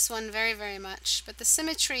like this one very, very much, but the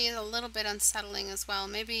symmetry is a little bit unsettling as well.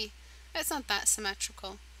 Maybe it's not that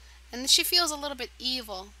symmetrical. And she feels a little bit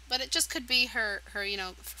evil, but it just could be her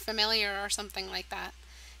familiar or something like that.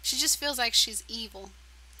 She just feels like she's evil.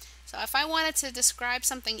 So if I wanted to describe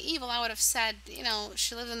something evil, I would have said,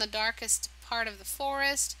 she lives in the darkest part of the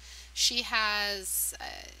forest. She has,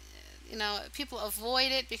 You know, people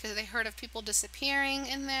avoid it because they heard of people disappearing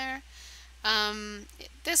in there.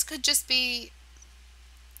 This could just be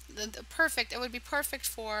the perfect, it would be perfect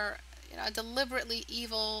for, you know, a deliberately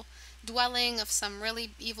evil dwelling of some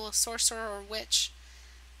really evil sorcerer or witch.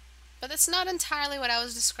 But that's not entirely what I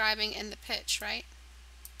was describing in the pitch, right?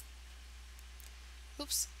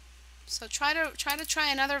 Oops. So try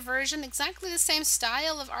another version, exactly the same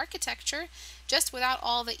style of architecture, just without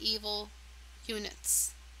all the evil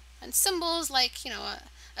units. And symbols like, you know,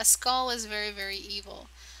 a skull is very, very evil.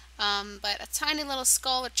 But a tiny little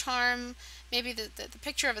skull, a charm, maybe the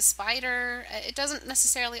picture of a spider, it doesn't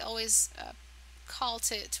necessarily always call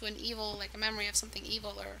to an evil, like a memory of something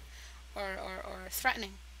evil or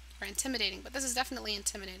threatening or intimidating. But this is definitely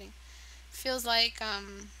intimidating. Feels like,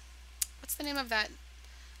 what's the name of that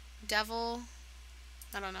devil?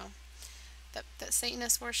 I don't know. That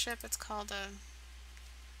Satanists worship. It's called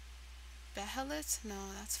Behelit? No,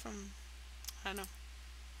 that's from, I don't know.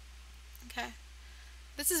 Okay.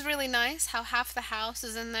 This is really nice how half the house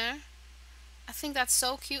is in there. I think that's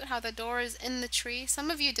so cute how the door is in the tree. Some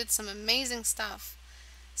of you did some amazing stuff.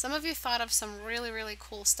 Some of you thought of some really, really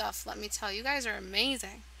cool stuff. Let me tell you, you guys are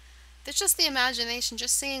amazing. It's just the imagination,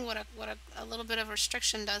 just seeing what a little bit of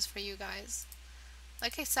restriction does for you guys.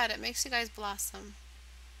 Like I said, it makes you guys blossom.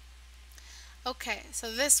 Okay,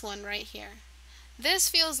 so this one right here. This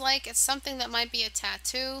feels like it's something that might be a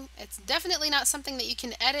tattoo. It's definitely not something that you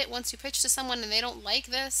can edit once you pitch to someone and they don't like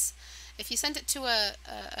this. If you sent it to the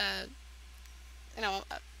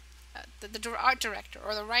art director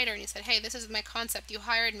or the writer and you said, hey, this is my concept, you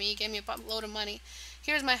hired me, you gave me a load of money,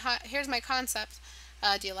 here's my concept,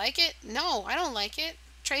 do you like it? No, I don't like it.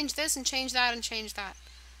 Change this and change that and change that.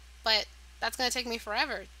 But that's going to take me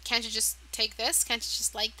forever. Can't you just take this? Can't you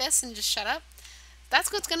just like this and just shut up? That's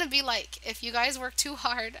what it's going to be like if you guys work too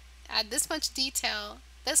hard, add this much detail,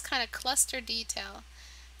 this kind of cluster detail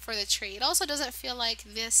for the tree. It also doesn't feel like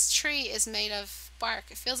this tree is made of bark.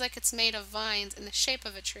 It feels like it's made of vines in the shape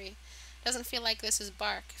of a tree. It doesn't feel like this is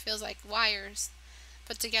bark. It feels like wires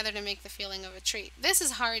put together to make the feeling of a tree. This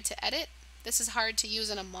is hard to edit. This is hard to use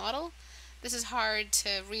in a model. This is hard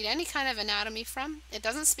to read any kind of anatomy from. It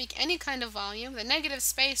doesn't speak any kind of volume. The negative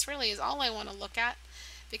space really is all I want to look at,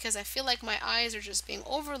 because I feel like my eyes are just being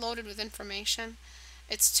overloaded with information.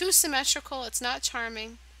 It's too symmetrical, it's not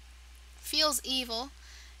charming, feels evil.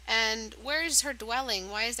 And where is her dwelling?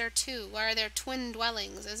 Why is there two? Why are there twin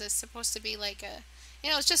dwellings? Is it supposed to be like a, you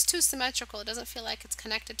know, it's just too symmetrical. It doesn't feel like it's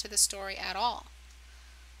connected to the story at all.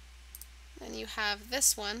 And you have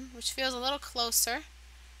this one, which feels a little closer.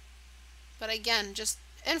 But again, just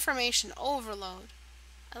information overload.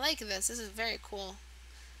 I like this. This is very cool.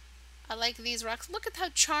 I like these rocks. Look at how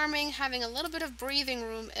charming having a little bit of breathing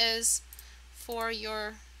room is for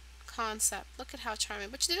your concept. Look at how charming.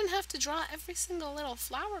 But you didn't have to draw every single little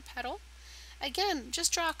flower petal. Again,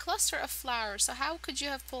 just draw a cluster of flowers. So how could you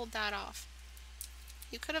have pulled that off?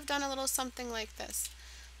 You could have done a little something like this.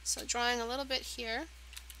 So drawing a little bit here.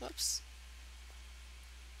 Whoops.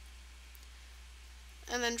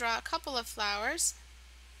 And then draw a couple of flowers.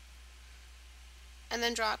 And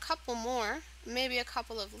then draw a couple more, maybe a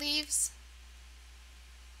couple of leaves,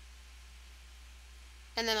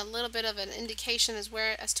 and then a little bit of an indication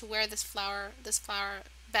as to where this flower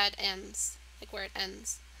bed ends, like where it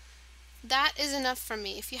ends. That is enough for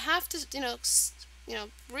me. If you have to,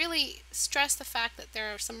 really stress the fact that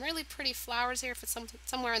there are some really pretty flowers here for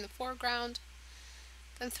somewhere in the foreground,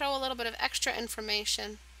 then throw a little bit of extra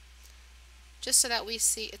information, just so that we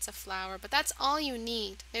see it's a flower. But that's all you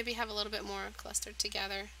need. Maybe have a little bit more clustered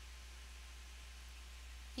together.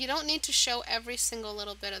 You don't need to show every single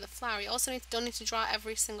little bit of the flower. You also don't need to draw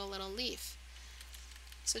every single little leaf.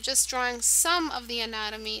 So just drawing some of the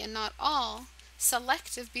anatomy and not all.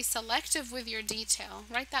 Selective. Be selective with your detail.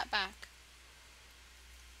 Write that back.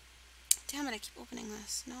 Damn it, I keep opening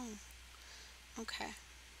this. No. Okay.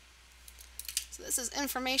 So this is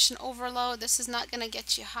information overload. This is not going to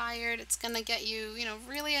get you hired. It's going to get you,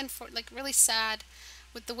 really really sad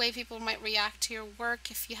with the way people might react to your work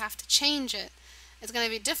if you have to change it. It's going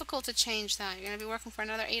to be difficult to change that. You're going to be working for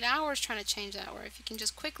another 8 hours trying to change that, or if you can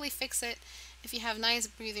just quickly fix it, if you have nice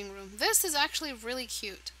breathing room. This is actually really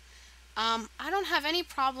cute. I don't have any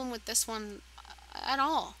problem with this one at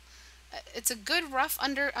all. It's a good rough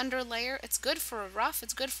under layer. It's good for a rough.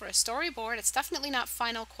 It's good for a storyboard. It's definitely not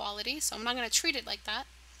final quality, so I'm not going to treat it like that.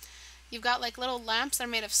 You've got like little lamps that are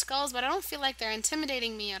made of skulls, but I don't feel like they're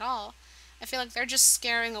intimidating me at all. I feel like they're just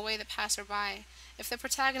scaring away the passerby. If the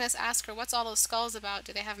protagonist asks her, what's all those skulls about?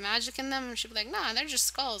 Do they have magic in them? And she'll be like, nah, they're just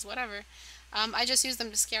skulls, whatever. I just use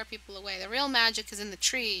them to scare people away. The real magic is in the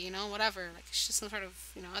tree, you know, whatever. Like, it's just some sort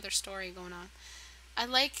of, you know, other story going on. I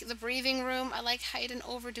like the breathing room. I like how you didn't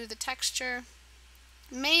overdo the texture.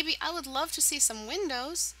 Maybe I would love to see some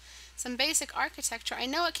windows, some basic architecture. I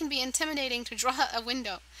know it can be intimidating to draw a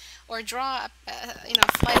window, or draw you know,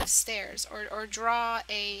 a flight of stairs, or draw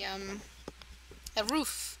a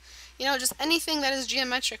roof. You know, just anything that is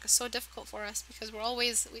geometric is so difficult for us because we're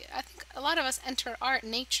always, I think a lot of us enter art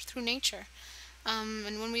through nature.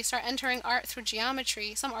 And when we start entering art through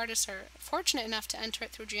geometry, some artists are fortunate enough to enter it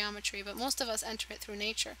through geometry, but most of us enter it through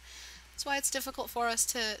nature. That's why it's difficult for us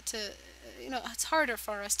to you know, it's harder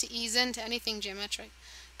for us to ease into anything geometric.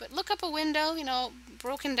 But look up a window, you know,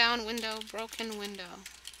 broken down window, broken window,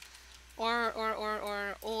 or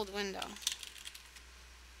old window.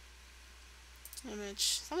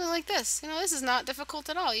 Image, something like this. You know, this is not difficult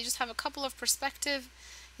at all. You just have a couple of perspective,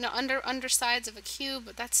 you know, undersides of a cube,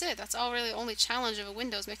 but that's it. That's all really the only challenge of a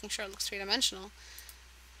window is making sure it looks three-dimensional.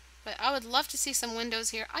 But I would love to see some windows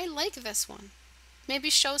here. I like this one. Maybe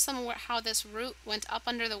show some how this root went up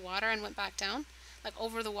under the water and went back down, like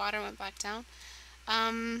over the water and went back down.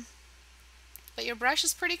 But your brush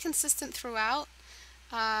is pretty consistent throughout.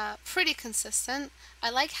 Pretty consistent. I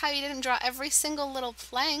like how you didn't draw every single little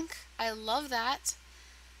plank. I love that.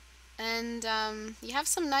 And you have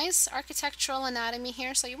some nice architectural anatomy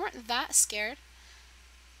here, so you weren't that scared.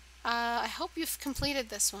 I hope you've completed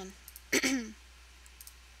this one.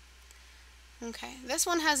 Okay, this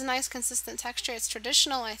one has a nice consistent texture. It's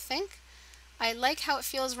traditional, I think. I like how it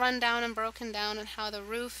feels run down and broken down, and how the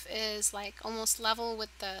roof is like almost level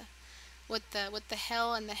with the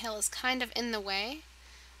hill, and the hill is kind of in the way.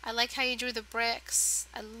 I like how you drew the bricks.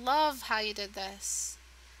 I love how you did this.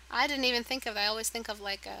 I didn't even think of that. I always think of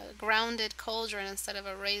like a grounded cauldron instead of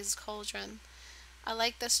a raised cauldron. I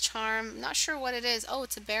like this charm. Not sure what it is. Oh,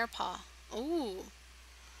 it's a bear paw. Ooh.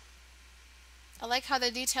 I like how the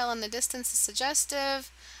detail in the distance is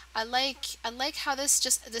suggestive. I like how this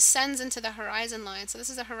just descends into the horizon line. So this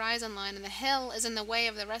is a horizon line, and the hill is in the way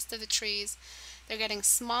of the rest of the trees. They're getting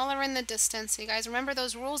smaller in the distance. So you guys remember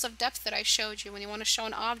those rules of depth that I showed you. When you want to show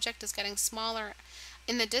an object is getting smaller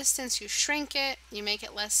in the distance, you shrink it, you make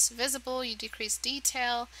it less visible, you decrease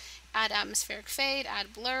detail, add atmospheric fade,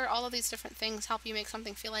 add blur. All of these different things help you make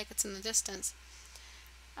something feel like it's in the distance.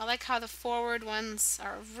 I like how the forward ones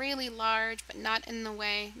are really large but not in the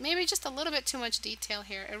way. Maybe just a little bit too much detail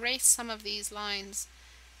here. Erase some of these lines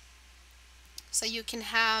so you can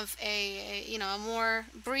have a you know, a more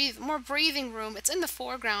breathing room. It's in the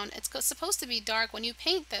foreground. It's supposed to be dark. When you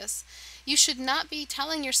paint this, you should not be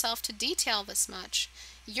telling yourself to detail this much.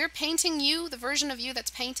 You're painting you, the version of you that's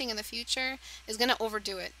painting in the future is going to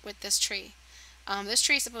overdo it with this tree. This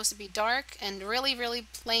tree is supposed to be dark and really, really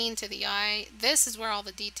plain to the eye. This is where all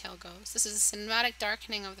the detail goes. This is a cinematic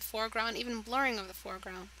darkening of the foreground, even blurring of the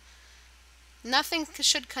foreground. Nothing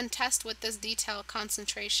should contest with this detail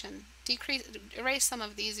concentration. Erase some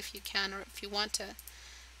of these if you can, or if you want to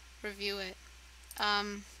review it.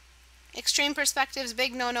 Extreme perspectives,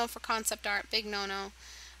 big no-no for concept art, big no-no.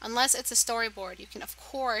 Unless it's a storyboard, you can of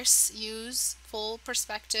course use full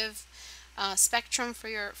perspective spectrum for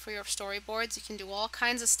your storyboards. You can do all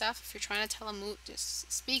kinds of stuff if you're trying to tell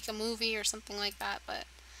just speak a movie or something like that. But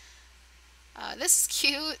this is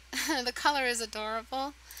cute. The color is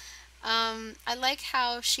adorable. I like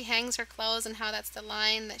how she hangs her clothes and how that's the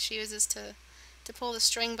line that she uses to pull the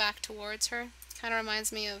string back towards her. Kind of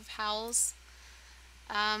reminds me of Howl's.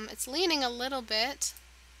 It's leaning a little bit.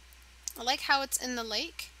 I like how it's in the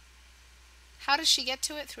lake. How does she get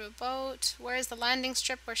to it? Through a boat? Where is the landing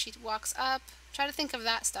strip where she walks up? Try to think of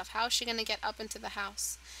that stuff. How is she going to get up into the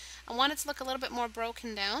house? I want it to look a little bit more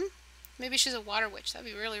broken down. Maybe she's a water witch. That'd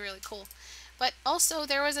be really, really cool. But also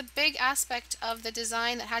there was a big aspect of the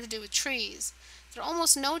design that had to do with trees. There are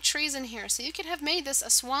almost no trees in here, so you could have made this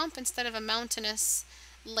a swamp instead of a mountainous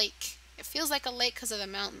lake. It feels like a lake because of the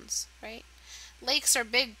mountains, right? Lakes are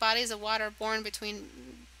big bodies of water born between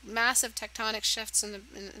massive tectonic shifts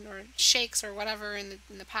or shakes or whatever in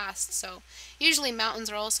the past. So usually mountains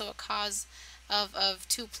are also a cause of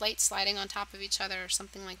two plates sliding on top of each other or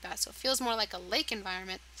something like that. So it feels more like a lake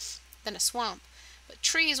environment than a swamp. But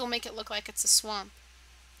trees will make it look like it's a swamp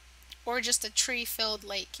or just a tree-filled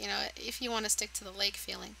lake, you know, if you want to stick to the lake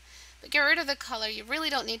feeling. But get rid of the color. You really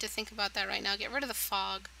don't need to think about that right now. Get rid of the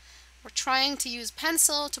fog. We're trying to use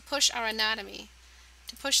pencil to push our anatomy,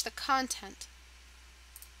 to push the content.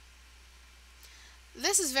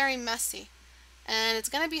 This is very messy, and it's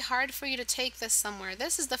going to be hard for you to take this somewhere.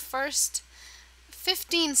 This is the first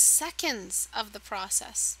 15 seconds of the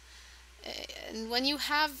process. And when you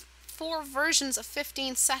have 4 versions of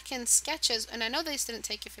 15-second sketches, and I know these didn't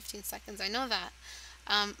take you 15 seconds, I know that.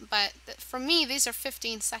 But for me, these are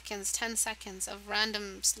 15 seconds, 10 seconds of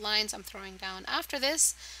random lines I'm throwing down. After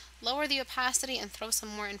this, lower the opacity and throw some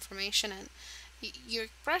more information in. Your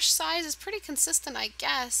brush size is pretty consistent, I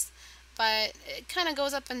guess, but it kind of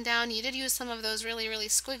goes up and down. You did use some of those really, really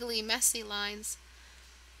squiggly, messy lines.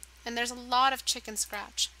 And there's a lot of chicken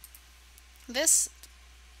scratch. This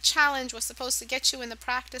challenge was supposed to get you in the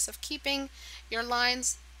practice of keeping your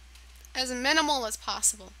lines as minimal as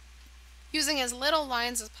possible, using as little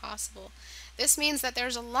lines as possible. This means that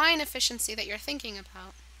there's a line efficiency that you're thinking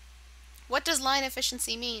about. What does line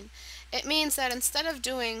efficiency mean? It means that instead of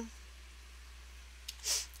doing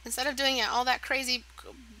all that crazy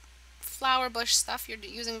flower bush stuff, you're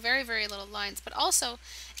using very, very little lines. But also,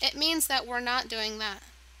 it means that we're not doing that.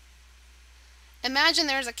 Imagine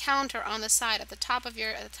there's a counter on the side at the top of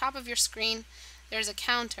your screen. There's a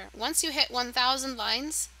counter. Once you hit 1,000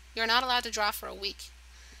 lines, you're not allowed to draw for a week.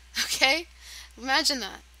 Okay? Imagine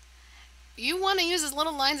that. You want to use as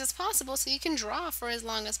little lines as possible so you can draw for as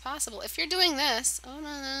long as possible. If you're doing this, oh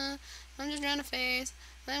no, I'm just drawing a face,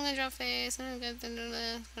 then I'm going to draw a face, then I'm going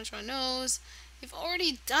to draw a nose. You've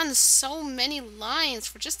already done so many lines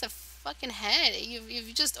for just a fucking head.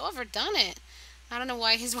 You've just overdone it. I don't know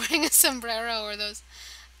why he's wearing a sombrero or those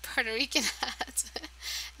Puerto Rican hats.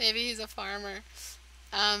 Maybe he's a farmer.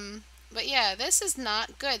 But yeah, this is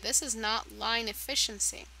not good. This is not line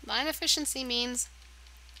efficiency. Line efficiency means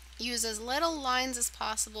use as little lines as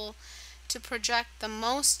possible to project the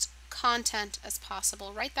most content as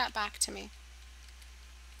possible. Write that back to me.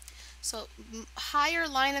 So higher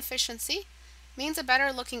line efficiency means a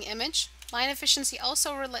better looking image. Line efficiency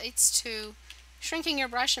also relates to shrinking your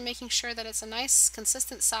brush and making sure that it's a nice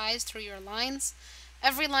consistent size through your lines.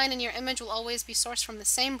 Every line in your image will always be sourced from the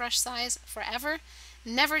same brush size forever.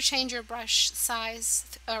 Never change your brush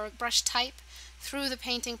size or brush type through the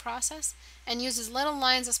painting process, and use as little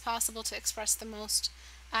lines as possible to express the most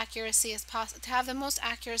accuracy as possible, to have the most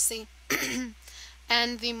accuracy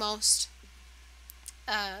and the most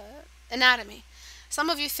anatomy. Some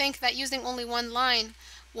of you think that using only one line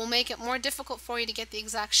will make it more difficult for you to get the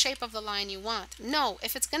exact shape of the line you want. No,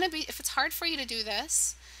 if it's hard for you to do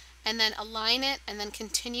this and then align it and then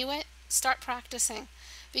continue it, start practicing.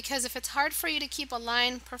 Because if it's hard for you to keep a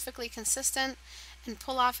line perfectly consistent and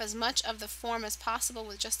pull off as much of the form as possible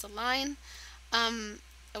with just a line,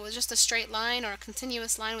 with just a straight line or a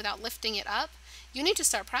continuous line without lifting it up, you need to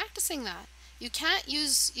start practicing that. You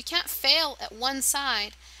can't fail at one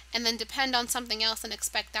side and then depend on something else and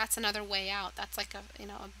expect that's another way out. That's like a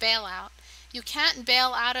bailout. You can't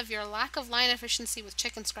bail out of your lack of line efficiency with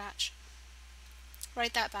chicken scratch.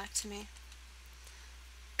 Write that back to me.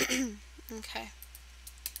 Okay.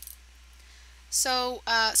 So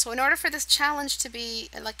in order for this challenge to be,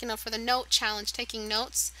 for the note challenge, taking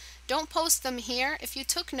notes, don't post them here. If you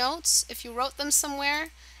took notes, if you wrote them somewhere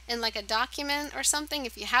in like a document or something,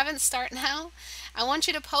 if you haven't, start now. I want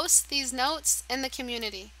you to post these notes in the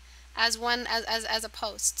community as a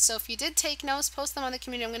post. So if you did take notes, post them on the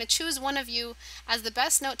community. I'm going to choose one of you as the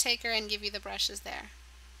best note taker and give you the brushes there.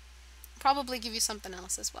 Probably give you something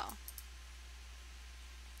else as well.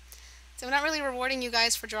 So I'm not really rewarding you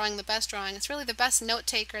guys for drawing the best drawing. It's really the best note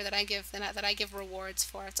taker that I give rewards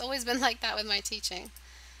for. It's always been like that with my teaching.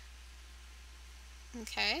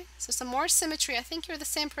 Okay, so some more symmetry. I think you're the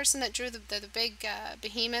same person that drew the big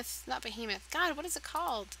behemoth. Not behemoth. God, what is it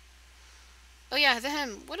called? Oh yeah,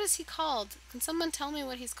 him. What is he called? Can someone tell me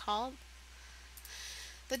what he's called?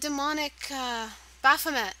 The demonic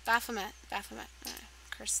Baphomet. Baphomet.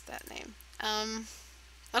 Curse that name.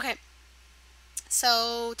 Okay.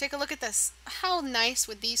 So take a look at this. How nice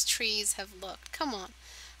would these trees have looked? Come on.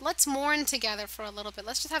 Let's mourn together for a little bit.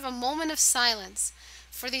 Let's just have a moment of silence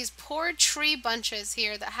for these poor tree bunches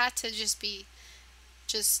here that had to just be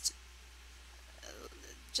just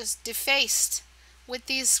defaced with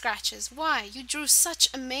these scratches. Why? You drew such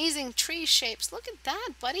amazing tree shapes. Look at that,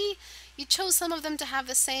 buddy. You chose some of them to have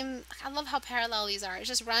the same. I love how parallel these are. It's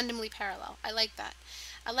just randomly parallel. I like that.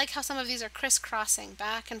 I like how some of these are crisscrossing,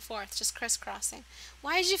 back and forth, just crisscrossing.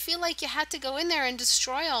 Why did you feel like you had to go in there and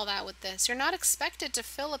destroy all that with this? You're not expected to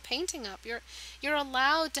fill a painting up. You're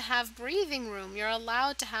allowed to have breathing room. You're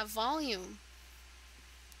allowed to have volume.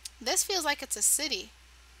 This feels like it's a city,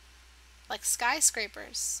 like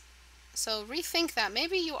skyscrapers. So rethink that.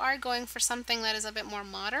 Maybe you are going for something that is a bit more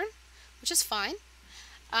modern, which is fine,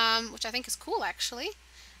 which I think is cool actually.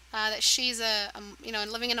 That she's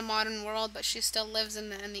living in a modern world, but she still lives in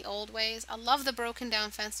the old ways. I love the broken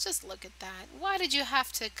down fence. Just look at that. Why did you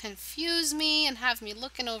have to confuse me and have me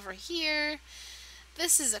looking over here?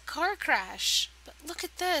 This is a car crash. But look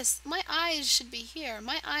at this. My eyes should be here.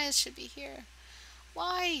 My eyes should be here.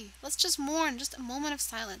 Why? Let's just mourn. Just a moment of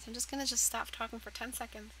silence. I'm just gonna just stop talking for 10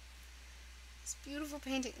 seconds. This beautiful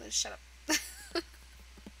painting. Let's shut up.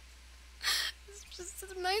 It's just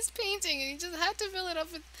a nice painting, and you just had to fill it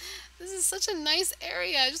up with. This is such a nice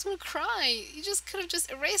area. I just want to cry. You just could have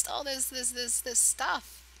just erased all this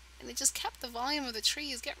stuff, and it just kept the volume of the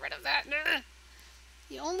trees. Get rid of that.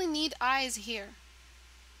 You only need eyes here.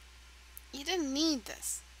 You didn't need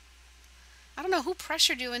this. I don't know who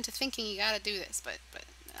pressured you into thinking you gotta do this, but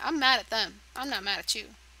I'm mad at them. I'm not mad at you.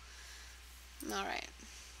 Alright.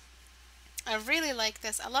 I really like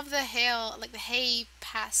this. I love the hail, like the hay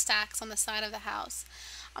stacks on the side of the house.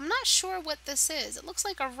 I'm not sure what this is. It looks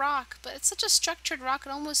like a rock, but it's such a structured rock,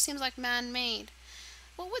 it almost seems like man-made.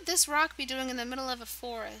 What would this rock be doing in the middle of a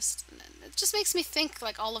forest? It just makes me think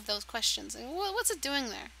like all of those questions. I mean, what's it doing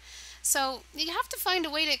there? So you have to find a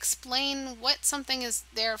way to explain what something is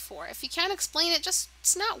there for. If you can't explain it, just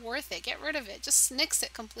it's not worth it. Get rid of it. Just nix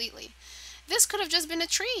it completely. This could have just been a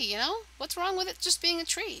tree, you know? What's wrong with it just being a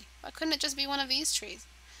tree? Why couldn't it just be one of these trees?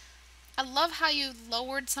 I love how you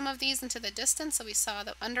lowered some of these into the distance so we saw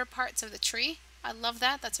the under parts of the tree. I love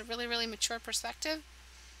that. That's a really, really mature perspective.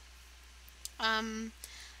 I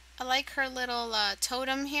like her little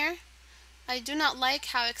totem here. I do not like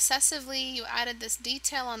how excessively you added this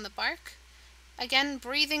detail on the bark. Again,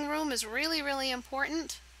 breathing room is really, really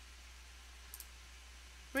important.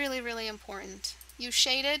 Really, really important. You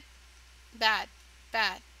shaded. Bad.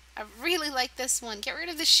 Bad. I really like this one. Get rid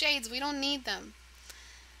of the shades. We don't need them.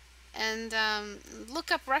 And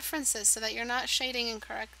look up references so that you're not shading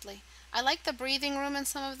incorrectly. I like the breathing room in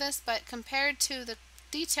some of this, but compared to the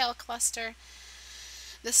detail cluster,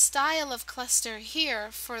 the style of cluster here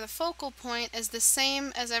for the focal point is the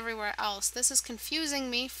same as everywhere else. This is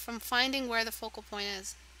confusing me from finding where the focal point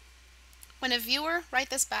is. When a viewer,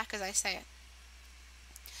 write this back as I say it.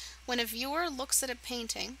 When a viewer looks at a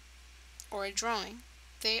painting or a drawing,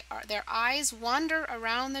 their eyes wander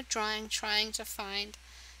around the drawing trying to find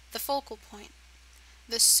the focal point.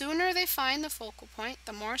 The sooner they find the focal point,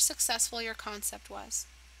 the more successful your concept was.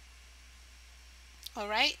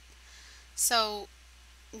 Alright? So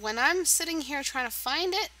when I'm sitting here trying to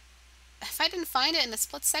find it, if I didn't find it in a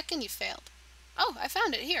split second, you failed. Oh, I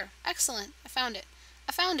found it here. Excellent. I found it.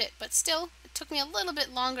 I found it, but still, it took me a little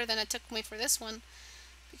bit longer than it took me for this one.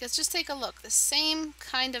 Because just take a look. The same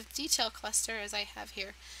kind of detail cluster as I have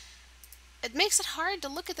here. It makes it hard to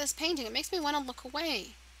look at this painting. It makes me want to look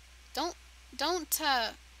away. Don't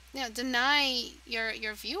deny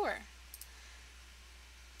your viewer.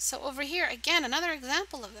 So over here, again, another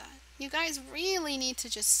example of that. You guys really need to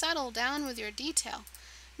just settle down with your detail.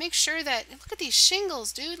 Make sure that, look at these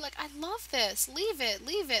shingles, dude. Like, I love this. Leave it,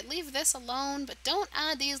 leave it, leave this alone, but don't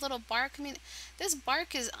add these little bark. I mean, this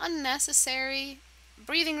bark is unnecessary.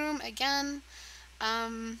 Breathing room, again.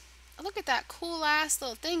 Look at that cool ass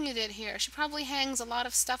little thing you did here. She probably hangs a lot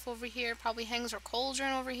of stuff over here. Probably hangs her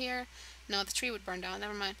cauldron over here. No, the tree would burn down.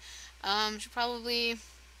 Never mind. She probably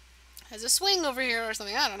has a swing over here or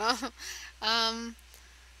something. I don't know.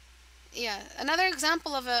 Yeah, another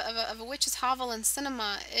example of a witch's hovel in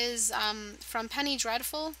cinema is from Penny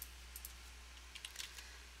Dreadful.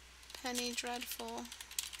 Penny Dreadful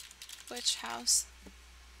Witch House.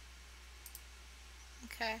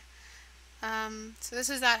 Okay. So this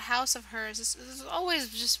is that house of hers. This was always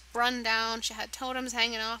just run down. She had totems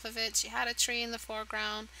hanging off of it. She had a tree in the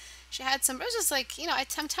foreground. She had some, it was just like, you know,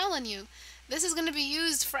 I'm telling you, this is going to be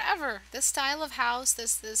used forever. This style of house,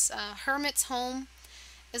 this hermit's home,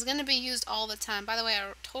 is going to be used all the time. By the way,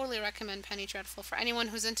 I totally recommend Penny Dreadful for anyone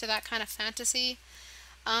who's into that kind of fantasy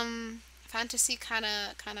kind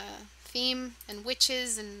of theme, and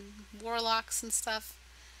witches and warlocks and stuff.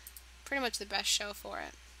 Pretty much the best show for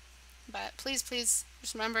it. But please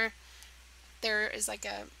just remember, there is like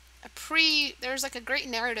there's like a great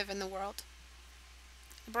narrative in the world.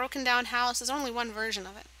 A broken down house, there's only one version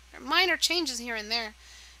of it. There are minor changes here and there,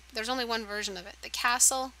 but there's only one version of it. The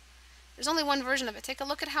castle, there's only one version of it. Take a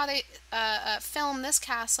look at how they film this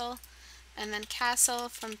castle, and then Castle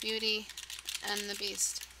from Beauty and the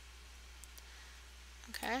Beast.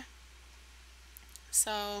 Okay?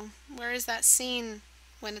 So, where is that scene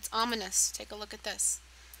when it's ominous? Take a look at this.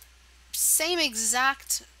 Same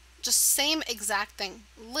exact thing,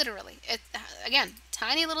 literally. It, again,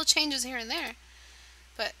 tiny little changes here and there,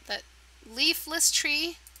 but that leafless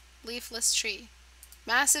tree,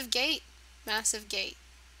 massive gate, massive gate.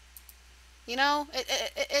 You know,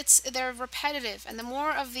 they're repetitive, and the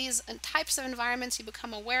more of these types of environments you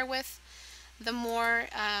become aware with, the more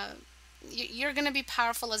you're going to be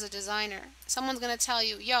powerful as a designer. Someone's going to tell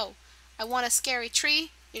you, yo, I want a scary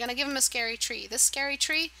tree. You're going to give them a scary tree. This scary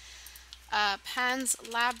tree, Pan's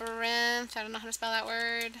Labyrinth, I don't know how to spell that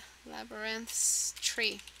word, labyrinth's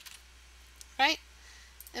tree, right?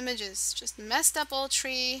 Images, just messed up old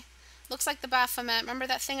tree, looks like the Baphomet. Remember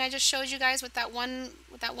that thing I just showed you guys with that one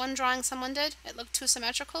drawing someone did? It looked too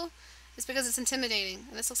symmetrical. It's because it's intimidating.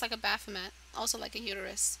 And this looks like a Baphomet, also like a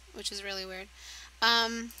uterus, which is really weird.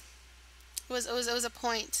 It was a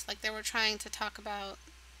point, like they were trying to talk about,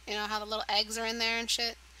 you know, how the little eggs are in there and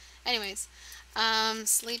shit. Anyways,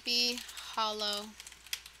 Sleepy Hollow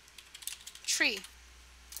tree.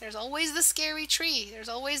 There's always the scary tree. There's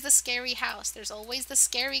always the scary house. There's always the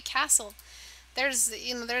scary castle. There's,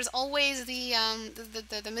 you know, there's always the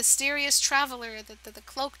mysterious traveler, the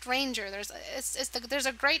cloaked ranger. There's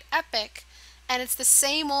a great epic, and it's the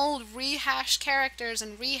same old rehashed characters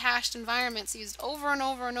and rehashed environments used over and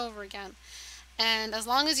over and over again. And as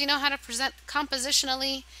long as you know how to present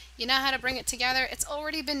compositionally, you know how to bring it together, it's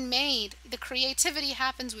already been made. The creativity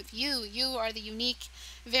happens with you. You are the unique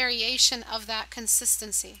variation of that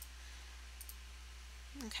consistency.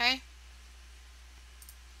 Okay?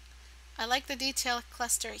 I like the detail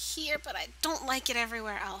cluster here, but I don't like it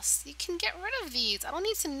everywhere else. You can get rid of these. I don't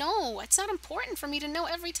need to know. It's not important for me to know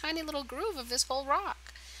every tiny little groove of this whole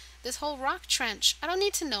rock. This whole rock trench. I don't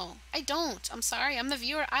need to know. I don't. I'm sorry. I'm the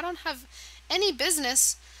viewer. I don't have any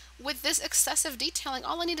business with this excessive detailing.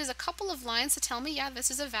 All I need is a couple of lines to tell me, yeah,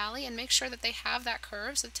 this is a valley, and make sure that they have that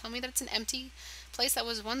curve. So tell me that it's an empty place that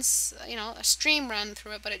was once, you know, a stream ran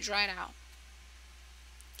through it, but it dried out.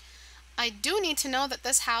 I do need to know that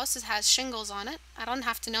this house has shingles on it. I don't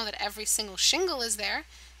have to know that every single shingle is there.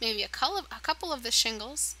 Maybe a couple of the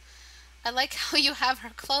shingles. I like how you have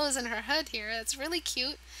her clothes and her hood here. That's really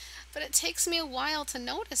cute. But it takes me a while to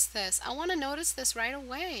notice this. I want to notice this right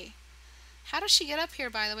away. How does she get up here,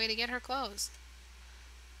 by the way, to get her clothes?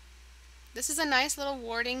 This is a nice little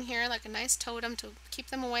warding here, like a nice totem to keep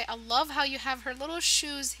them away. I love how you have her little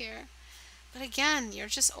shoes here. But again, you're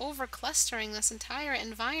just over clustering this entire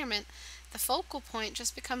environment. The focal point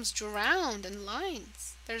just becomes drowned in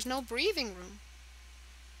lines. There's no breathing room.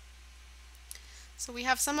 So we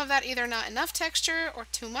have some of that, either not enough texture or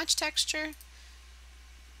too much texture.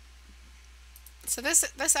 So this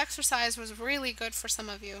exercise was really good for some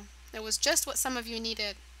of you. It was just what some of you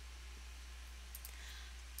needed.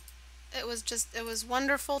 It was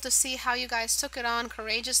wonderful to see how you guys took it on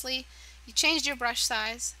courageously. You changed your brush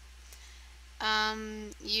size.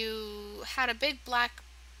 You had a big black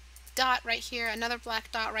dot right here, another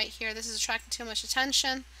black dot right here. This is attracting too much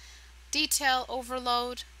attention. Detail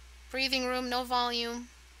overload, breathing room, no volume.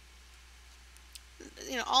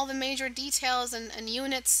 You know, all the major details and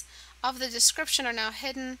units of the description are now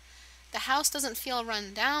hidden. The house doesn't feel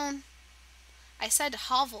run down. I said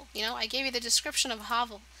hovel, you know, I gave you the description of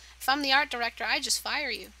hovel. If I'm the art director, I just fire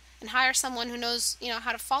you and hire someone who knows, you know,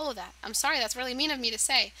 how to follow that. I'm sorry, that's really mean of me to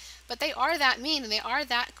say, but they are that mean and they are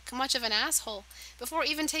that much of an asshole. Before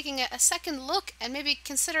even taking a second look and maybe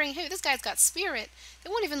considering, hey, this guy's got spirit,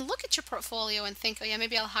 they won't even look at your portfolio and think, oh yeah,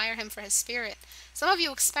 maybe I'll hire him for his spirit. Some of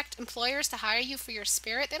you expect employers to hire you for your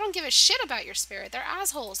spirit. They don't give a shit about your spirit. They're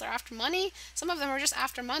assholes. They're after money. Some of them are just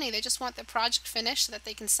after money. They just want the project finished so that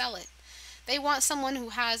they can sell it. They want someone who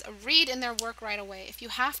has a read in their work right away. If you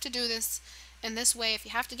have to do this in this way, if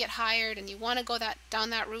you have to get hired and you want to go down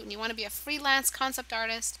that route and you want to be a freelance concept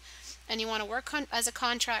artist and you want to work as a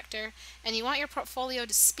contractor and you want your portfolio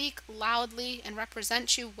to speak loudly and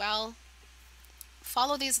represent you well,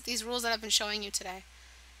 follow these rules that I've been showing you today.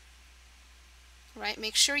 Right?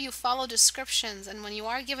 Make sure you follow descriptions, and when you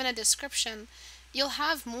are given a description, you'll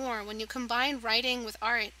have more. When you combine writing with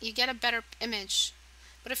art, you get a better image.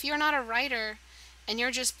 But if you're not a writer and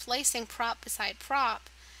you're just placing prop beside prop,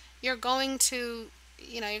 you're going to,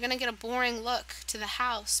 you know, you're going to get a boring look to the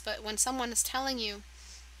house. But when someone is telling you,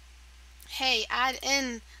 hey, add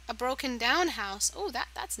in a broken down house, ooh,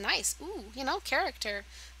 that's nice. Ooh, you know, character.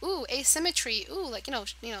 Ooh, asymmetry. Ooh, like, you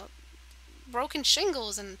know, broken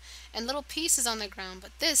shingles and little pieces on the ground.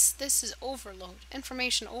 But this is overload,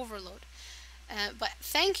 information overload. But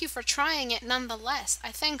thank you for trying it nonetheless.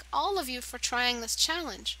 I thank all of you for trying this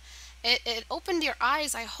challenge. It opened your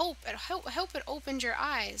eyes. I hope it opened your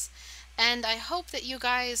eyes, and I hope that you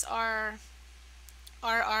guys are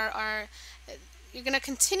you're going to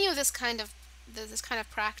continue this kind of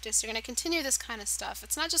practice. You're going to continue this kind of stuff.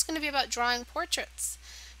 It's not just going to be about drawing portraits.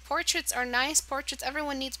 Portraits are nice. Portraits.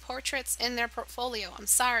 Everyone needs portraits in their portfolio. I'm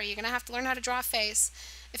sorry. You're going to have to learn how to draw a face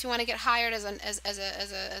if you want to get hired as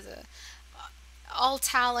a all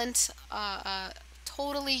talent,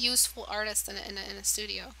 totally useful artist in a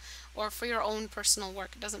studio, or for your own personal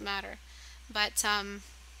work. It doesn't matter. But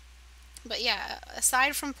yeah,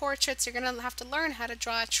 aside from portraits, you're gonna have to learn how to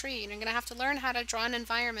draw a tree, and you're gonna have to learn how to draw an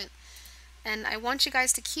environment. And I want you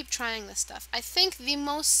guys to keep trying this stuff. I think the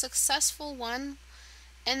most successful one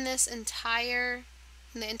in the entire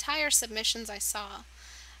submissions I saw,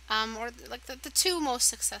 or like the two most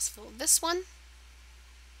successful. This one.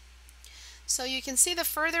 So you can see the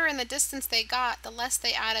further in the distance they got, the less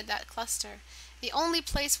they added that cluster. The only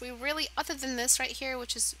place we really, other than this right here,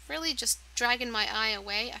 which is really just dragging my eye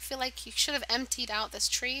away, I feel like you should have emptied out this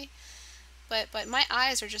tree, but my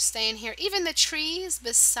eyes are just staying here. Even the trees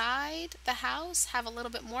beside the house have a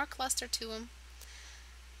little bit more cluster to them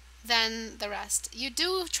than the rest. You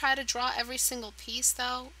do try to draw every single piece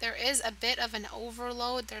though. There is a bit of an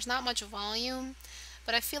overload. There's not much volume,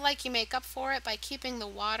 but I feel like you make up for it by keeping the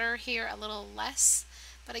water here a little less.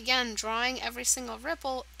 But again, drawing every single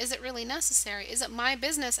ripple, is it really necessary? Is it my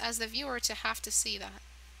business as the viewer to have to see that?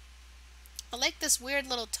 I like this weird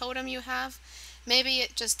little totem you have. Maybe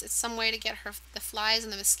it's some way to get the flies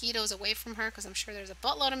and the mosquitoes away from her, because I'm sure there's a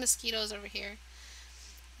buttload of mosquitoes over here.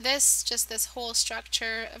 This whole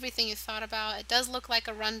structure, everything you thought about, it does look like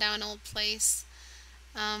a rundown old place.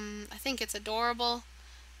 I think it's adorable.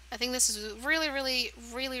 I think this is really, really,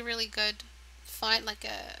 really, really good. Find like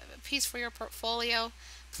a piece for your portfolio.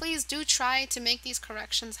 Please do try to make these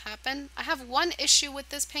corrections happen. I have one issue with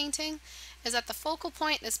this painting, is that the focal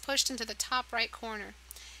point is pushed into the top right corner.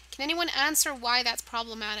 Can anyone answer why that's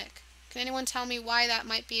problematic? Can anyone tell me why that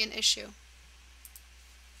might be an issue?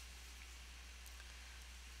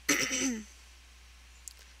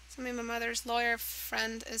 Somebody, my mother's lawyer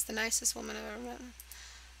friend is the nicest woman I've ever met.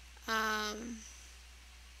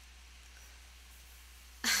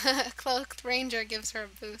 Cloaked Ranger gives her a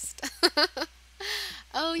boost.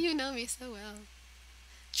 Oh, you know me so well.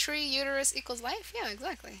 Tree uterus equals life? Yeah,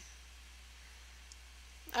 exactly.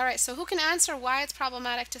 Alright, so who can answer why it's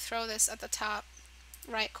problematic to throw this at the top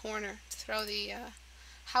right corner? To throw the,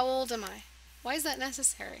 how old am I? Why is that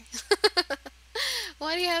necessary?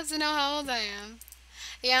 Why do you have to know how old I am?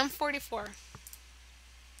 Yeah, I'm 44.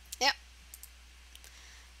 Yep.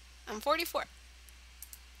 I'm 44.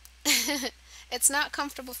 It's not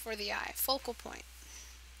comfortable for the eye. Focal point.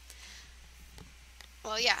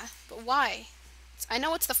 Well, yeah, but why? I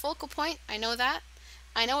know it's the focal point. I know that.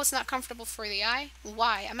 I know it's not comfortable for the eye.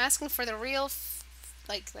 Why? I'm asking for the real,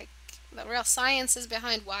 like the real sciences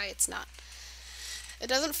behind why it's not. It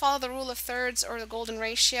doesn't follow the rule of thirds or the golden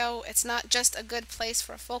ratio. It's not just a good place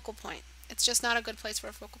for a focal point. It's just not a good place for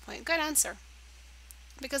a focal point. Good answer.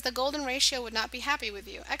 Because the golden ratio would not be happy with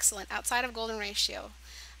you. Excellent. Outside of golden ratio.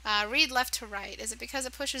 Read left to right. Is it because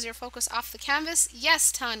it pushes your focus off the canvas?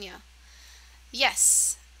 Yes, Tanya.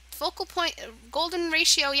 Yes. Focal point, golden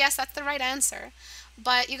ratio, yes, that's the right answer.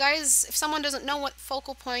 But you guys, if someone doesn't know what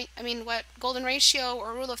focal point, what golden ratio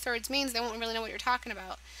or rule of thirds means, they won't really know what you're talking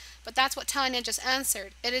about. But that's what Tanya just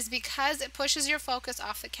answered. It is because it pushes your focus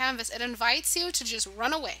off the canvas. It invites you to just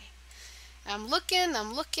run away. I'm looking,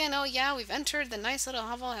 oh yeah, we've entered the nice little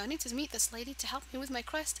hovel. I need to meet this lady to help me with my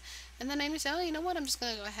quest. And then I need to, oh, you know what, I'm just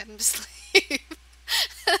going to go ahead and just leave.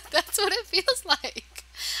 That's what it feels like.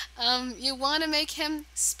 You want to make him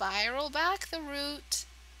spiral back the route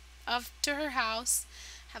to her house,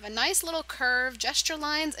 have a nice little curve. Gesture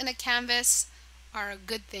lines in a canvas are a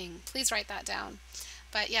good thing. Please write that down.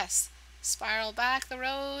 But yes, spiral back the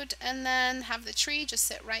road and then have the tree just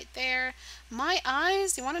sit right there. My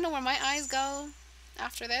eyes, you want to know where my eyes go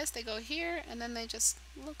after this? They go here and then they just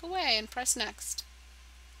look away and press next.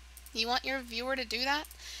 You want your viewer to do that?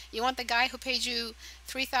 You want the guy who paid you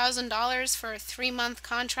 $3,000 for a 3-month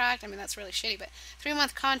contract? That's really shitty, but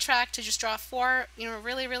 3-month contract to just draw 4,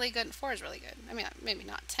 really, really good. 4 is really good. Maybe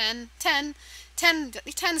not 10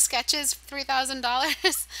 sketches,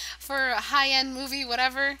 $3,000 for a high-end movie,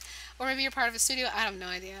 whatever. Or maybe you're part of a studio. I have no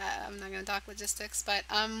idea. I'm not going to talk logistics, but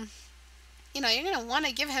you're going to want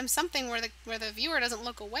to give him something where the viewer doesn't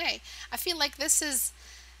look away. I feel like this is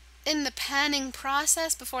in the panning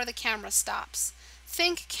process before the camera stops.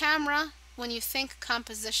 Think camera when you think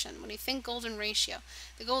composition, when you think golden ratio.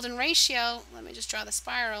 The golden ratio, let me just draw the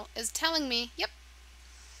spiral, is telling me, yep,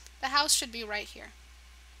 the house should be right here.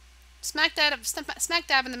 Smack dab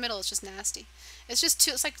in the middle is just nasty. It's just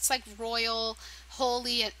too, it's like royal,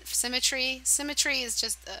 holy symmetry. Symmetry is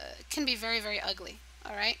just, can be very, very ugly,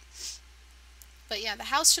 alright? But yeah, the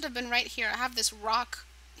house should have been right here. I have this rock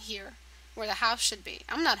here where the house should be.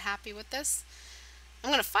 I'm not happy with this.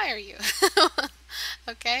 I'm going to fire you.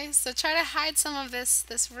 Okay, so try to hide some of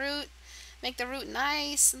this root. Make the root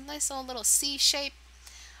nice old little C shape.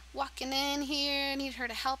 walking in here, need her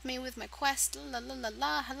to help me with my quest, la la la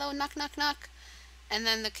la, hello, knock knock knock. And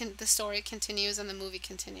then the story continues and the movie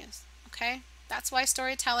continues. Okay? That's why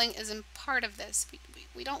storytelling is a part of this.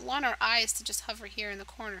 We don't want our eyes to just hover here in the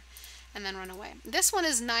corner and then run away. This one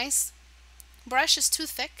is nice. Brush is too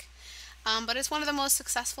thick, but it's one of the most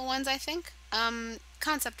successful ones, I think.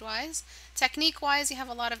 Concept-wise. Technique-wise, you have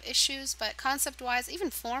a lot of issues, but concept-wise, even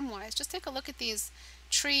form-wise, just take a look at these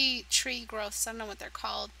tree growths. I don't know what they're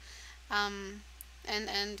called. And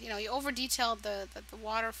you know, you over-detailed the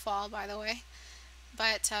waterfall, by the way.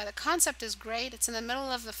 But the concept is great. It's in the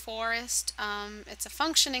middle of the forest. It's a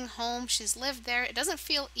functioning home. She's lived there. It doesn't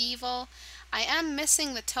feel evil. I am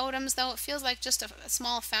missing the totems, though. It feels like just a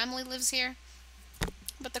small family lives here.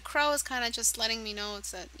 But the crow is kind of just letting me know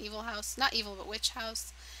it's an evil house. Not evil, but witch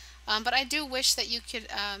house. But I do wish that you could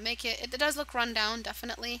make it... It does look run down,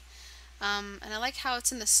 definitely. And I like how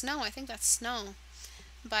it's in the snow. I think that's snow.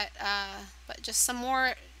 But just some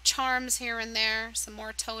more charms here and there. Some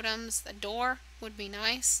more totems. A door would be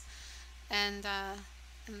nice. And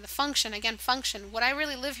the function. Again, function. Would I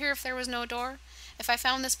really live here if there was no door? If I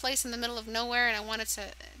found this place in the middle of nowhere and I wanted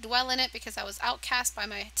to dwell in it because I was outcast by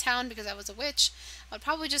my town because I was a witch, I would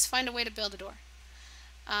probably just find a way to build a door.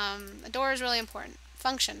 A door is really important.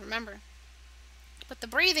 Function, remember. But the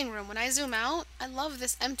breathing room, when I zoom out, I love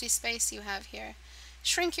this empty space you have here.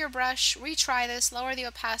 Shrink your brush, retry this, lower the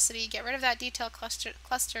opacity, get rid of that detail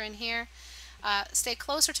cluster in here. Stay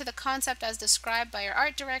closer to the concept as described by your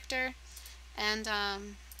art director, and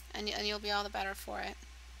you'll be all the better for it.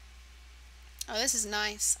 Oh, this is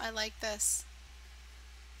nice. I like this.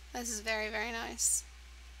 This is very, very nice.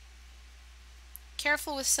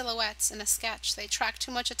 Careful with silhouettes in a sketch. They attract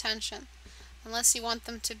too much attention, unless you want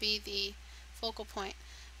them to be the focal point.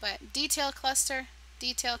 But detail cluster.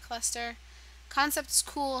 Concept is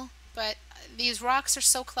cool, but these rocks are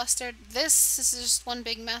so clustered. This is just one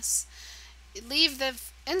big mess. Leave the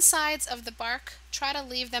insides of the bark. Try to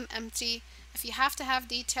leave them empty. If you have to have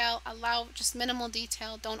detail, allow just minimal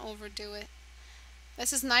detail. Don't overdo it.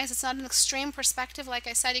 This is nice. It's not an extreme perspective. Like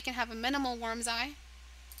I said, you can have a minimal worm's eye.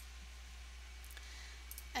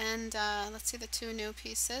 And let's see the two new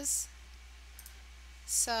pieces.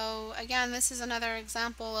 So again, this is another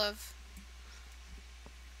example of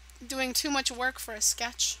doing too much work for a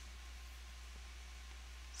sketch.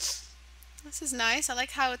 This is nice. I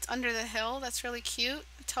like how it's under the hill. That's really cute.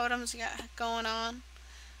 The totems you got going on.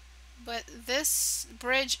 But this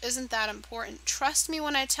bridge isn't that important. Trust me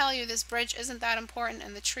when I tell you this bridge isn't that important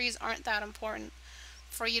and the trees aren't that important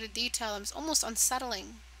for you to detail them. It's almost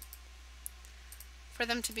unsettling for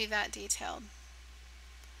them to be that detailed.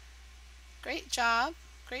 Great job.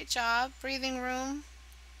 Great job. Breathing room.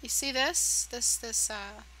 You see this? This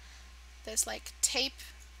like tape,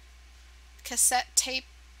 cassette tape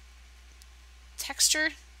texture.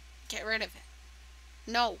 Get rid of it.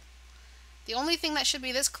 No. The only thing that should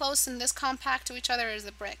be this close and this compact to each other is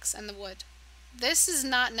the bricks and the wood. This is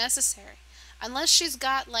not necessary. Unless she's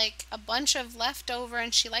got like a bunch of leftover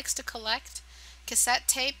and she likes to collect cassette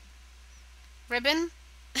tape ribbon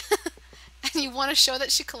and you want to show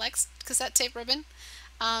that she collects cassette tape ribbon,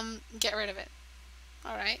 get rid of it.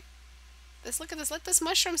 Alright? Look at this. Let this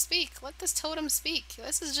mushroom speak. Let this totem speak.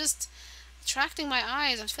 This is just attracting my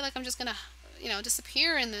eyes. I feel like I'm just gonna,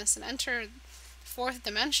 disappear in this and enter fourth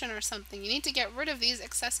dimension or something. You need to get rid of these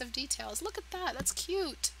excessive details. Look at that. That's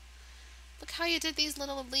cute. Look how you did these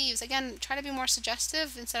little leaves. Again, try to be more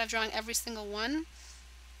suggestive instead of drawing every single one.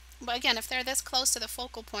 But again, if they're this close to the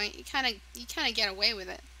focal point, you kind of get away with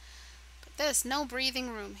it. But this, no breathing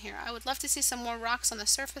room here. I would love to see some more rocks on the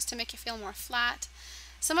surface to make you feel more flat.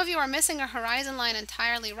 Some of you are missing a horizon line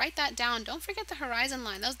entirely. Write that down. Don't forget the horizon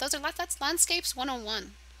line. That's Landscapes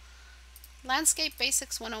 101. Landscape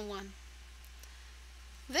Basics 101.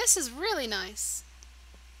 This is really nice.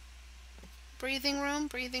 Breathing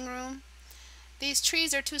room. These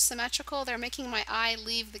trees are too symmetrical. They're making my eye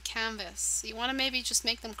leave the canvas. You want to maybe just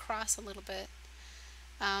make them cross a little bit.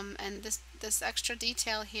 And this extra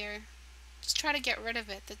detail here, just try to get rid of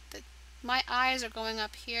it. My eyes are going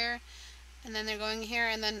up here, and then they're going here,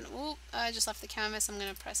 and then, ooh, I just left the canvas. I'm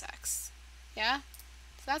going to press X. Yeah?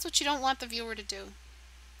 So that's what you don't want the viewer to do.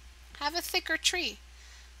 Have a thicker tree.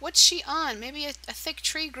 What's she on? Maybe a thick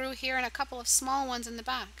tree grew here and a couple of small ones in the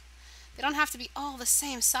back. They don't have to be all the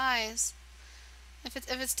same size. If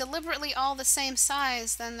it's deliberately all the same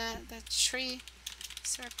size, then the tree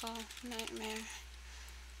circle nightmare.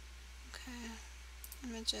 Okay,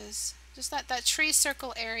 images. Just that tree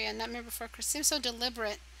circle area, Nightmare Before Christmas, seems so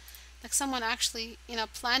deliberate. Like someone actually,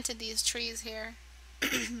 planted these trees here.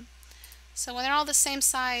 So when they're all the same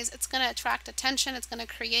size, it's going to attract attention. It's going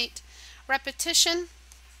to create repetition,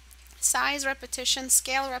 size repetition,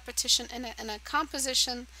 scale repetition, and a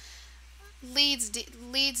composition leads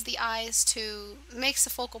the eyes to, makes the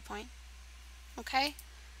focal point. Okay?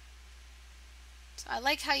 So I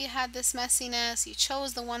like how you had this messiness. You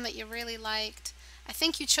chose the one that you really liked. I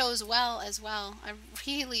think you chose well as well. I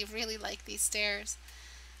really, really like these stairs.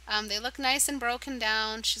 They look nice and broken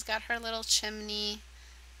down. She's got her little chimney.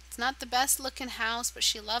 It's not the best looking house, but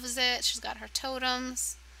she loves it. She's got her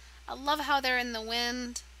totems. I love how they're in the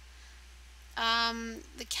wind.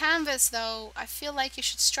 The canvas, though, I feel like you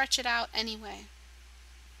should stretch it out anyway.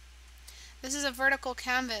 This is a vertical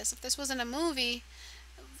canvas. If this wasn't a movie,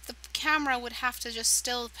 the camera would have to just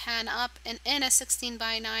still pan up and in a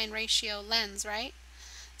 16:9 ratio lens, right?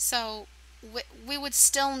 So we would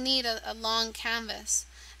still need a long canvas.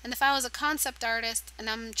 And if I was a concept artist and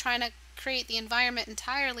I'm trying to create the environment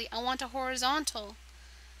entirely, I want a horizontal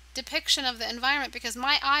depiction of the environment because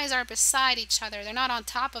my eyes are beside each other. They're not on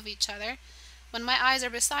top of each other. When my eyes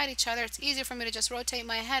are beside each other, it's easier for me to just rotate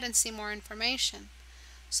my head and see more information.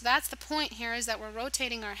 So that's the point here, is that we're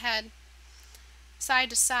rotating our head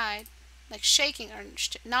side to side, like shaking or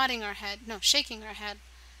nodding our head, no, shaking our head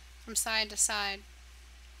from side to side,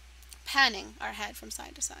 panning our head from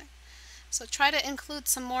side to side. So try to include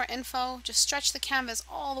some more info. Just stretch the canvas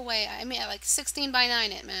all the way. I mean, like 16:9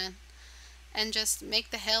 it, man. And just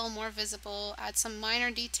make the hill more visible. Add some minor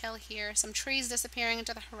detail here. Some trees disappearing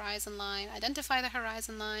into the horizon line. Identify the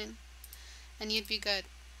horizon line, and you'd be good.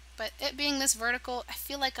 But it being this vertical, I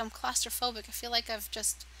feel like I'm claustrophobic. I feel like I've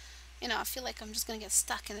just, I feel like I'm just gonna get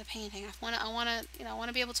stuck in the painting. I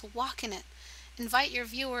wanna be able to walk in it. Invite your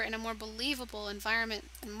viewer in a more believable environment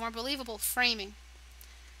and more believable framing.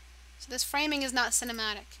 So this framing is not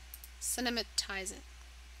cinematic. Cinematize it.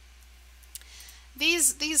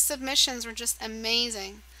 These submissions were just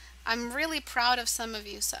amazing. I'm really proud of some of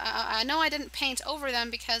you. So I know I didn't paint over them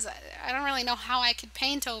because I don't really know how I could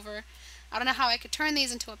paint over. I don't know how I could turn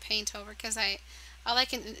these into a paint over because all I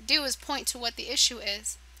can do is point to what the issue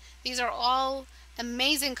is. These are all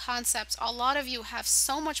amazing concepts. A lot of you have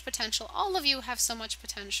so much potential. All of you have so much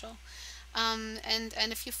potential. And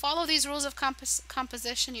if you follow these rules of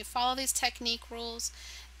composition, you follow these technique rules,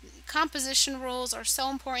 composition rules are so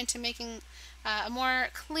important to making a more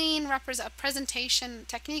clean presentation.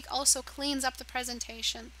 Technique also cleans up the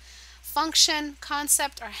presentation. Function,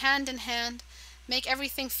 concept are hand in hand. Make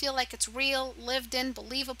everything feel like it's real, lived in,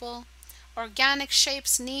 believable. Organic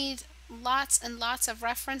shapes need lots and lots of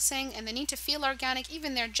referencing, and they need to feel organic.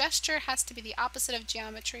 Even their gesture has to be the opposite of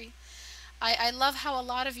geometry. I love how a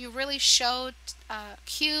lot of you really showed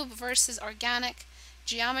cube versus organic,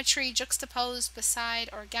 geometry juxtaposed beside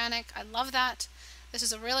organic. I love that.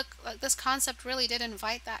 This concept really did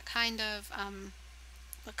invite that kind of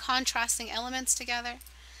contrasting elements together.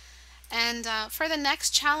 And for the next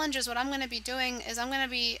challenges, what I'm going to be doing is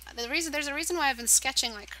there's a reason why I've been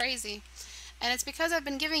sketching like crazy, and it's because I've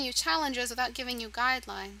been giving you challenges without giving you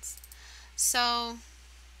guidelines. So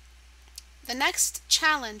the next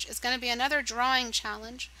challenge is going to be another drawing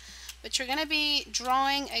challenge, but you're going to be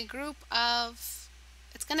drawing a group of,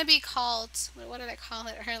 it's going to be called, what did I call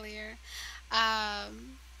it earlier?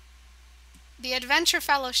 The Adventure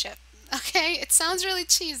Fellowship. Okay, it sounds really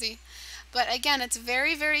cheesy, but again, it's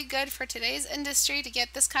very, very good for today's industry to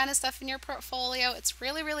get this kind of stuff in your portfolio. It's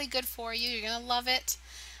really, really good for you. You're going to love it,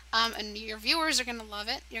 and your viewers are going to love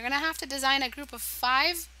it. You're going to have to design a group of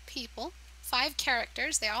 5 people, 5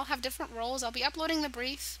 characters. They all have different roles. I'll be uploading the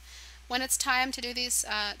brief when it's time to do these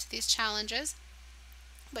challenges.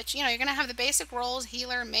 But you're going to have the basic roles: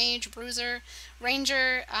 healer, mage, bruiser,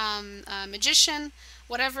 ranger, magician,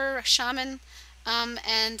 whatever, shaman.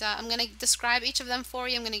 And I'm going to describe each of them for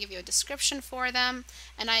you. I'm going to give you a description for them.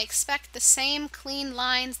 And I expect the same clean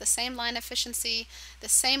lines, the same line efficiency, the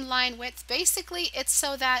same line width. Basically, it's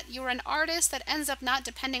so that you're an artist that ends up not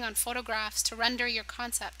depending on photographs to render your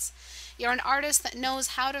concepts. You're an artist that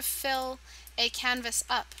knows how to fill a canvas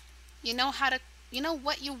up. You know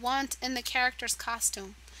what you want in the character's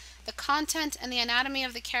costume. The content and the anatomy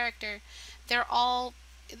of the character, there's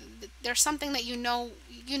something that you know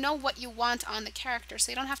what you want on the character,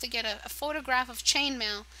 so you don't have to get a photograph of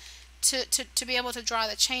chainmail to be able to draw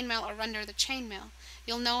the chainmail or render the chainmail.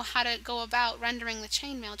 You'll know how to go about rendering the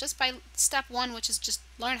chainmail just by step 1, which is just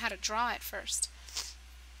learn how to draw it first.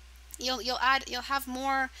 You'll have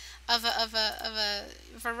more of a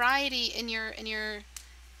variety in your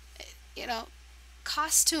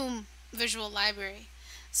costume visual library.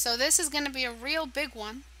 So this is going to be a real big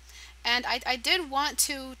one. And I did want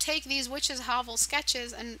to take these witches hovel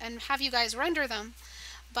sketches and have you guys render them,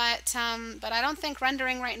 But I don't think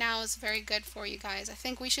rendering right now is very good for you guys. I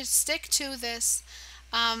think we should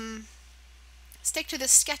um, stick to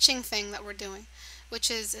this sketching thing that we're doing, which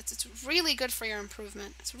is it's really good for your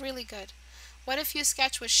improvement. It's really good. What if you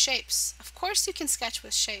sketch with shapes? Of course you can sketch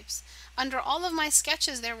with shapes. Under all of my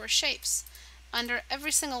sketches there were shapes. Under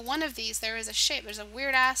every single one of these there is a shape. There's a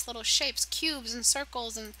weird ass little shapes, cubes and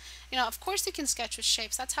circles, and of course you can sketch with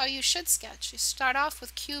shapes. That's how you should sketch. You start off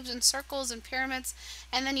with cubes and circles and pyramids,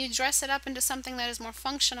 and then you dress it up into something that is more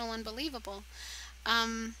functional and believable.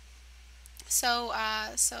 Um,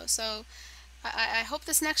 I hope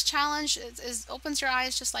this next challenge opens your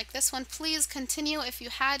eyes just like this one. Please continue. If you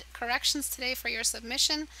had corrections today for your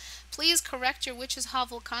submission, please correct your witch's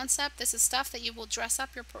hovel concept. This is stuff that you will dress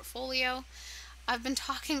up your portfolio. I've been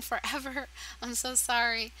talking forever. I'm so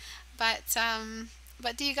sorry. But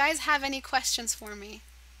do you guys have any questions for me?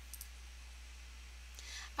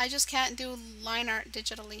 I just can't do line art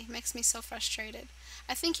digitally. It makes me so frustrated.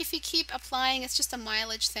 I think if you keep applying, it's just a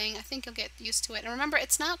mileage thing. I think you'll get used to it. And remember,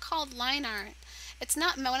 it's not called line art. It's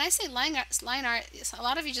not, when I say line art, a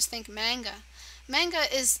lot of you just think manga. Manga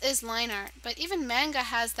is line art, but even manga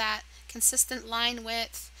has that consistent line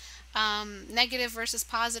width, negative versus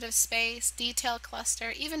positive space, detail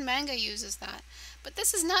cluster. Even manga uses that. But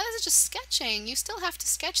this is just sketching. You still have to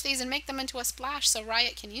sketch these and make them into a splash so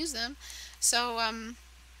Riot can use them. So,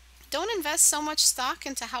 don't invest so much stock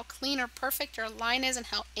into how clean or perfect your line is and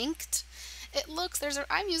how inked it looks.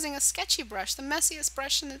 I'm using a sketchy brush, the messiest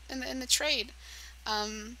brush in the trade.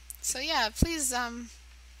 So yeah, please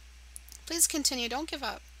continue. Don't give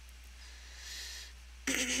up.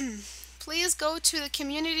 Please go to the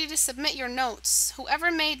community to submit your notes. Whoever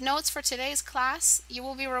made notes for today's class, you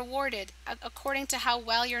will be rewarded according to how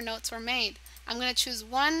well your notes were made. I'm going to choose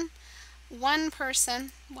one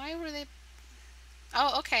person. Why were they?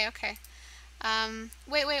 Oh, okay.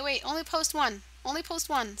 Wait. Only post one. Only post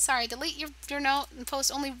one. Sorry, delete your note and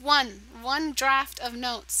post only one draft of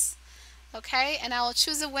notes. Okay? And I will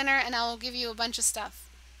choose a winner and I will give you a bunch of stuff.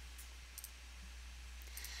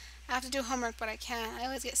 I have to do homework, but I can't. I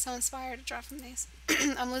always get so inspired to draw from these.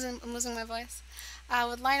 I'm losing my voice.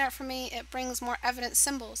 With line art for me, it brings more evident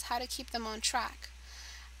symbols, how to keep them on track.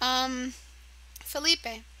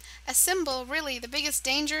 Felipe, a symbol, really, the biggest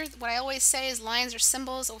danger, what I always say is lines are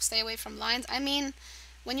symbols, or stay away from lines. I mean,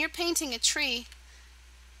 when you're painting a tree,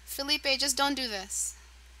 Felipe, just don't do this.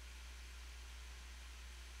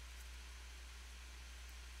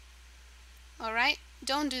 Alright?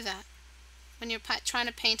 Don't do that when you're trying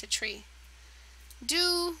to paint a tree.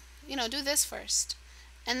 Do this first,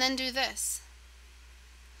 and then do this.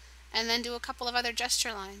 And then do a couple of other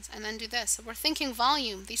gesture lines, and then do this. So we're thinking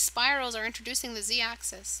volume. These spirals are introducing the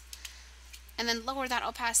z-axis. And then lower that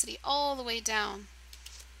opacity all the way down,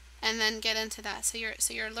 and then get into that. So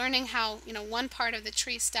you're learning how one part of the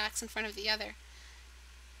tree stacks in front of the other.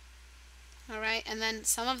 All right, and then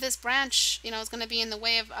some of this branch is going to be in the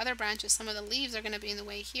way of other branches. Some of the leaves are going to be in the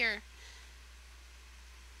way here,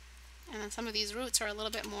 and then some of these roots are a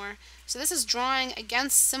little bit more. So this is drawing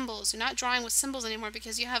against symbols. You're not drawing with symbols anymore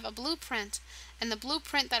because you have a blueprint, and the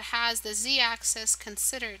blueprint that has the z-axis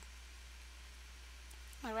considered.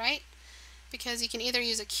 All right. Because you can either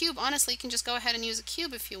use a cube. Honestly, you can just go ahead and use a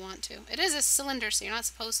cube if you want to. It is a cylinder, so you're not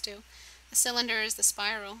supposed to. A cylinder is the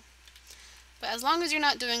spiral. But as long as you're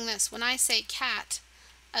not doing this, when I say cat,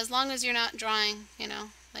 as long as you're not drawing,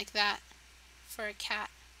 like that for a cat.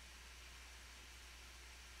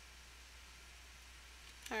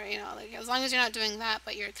 Or, like as long as you're not doing that,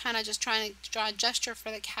 but you're kind of just trying to draw a gesture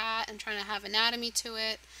for the cat and trying to have anatomy to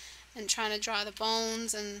it and trying to draw the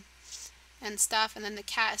bones and stuff, and then the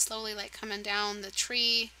cat is slowly like coming down the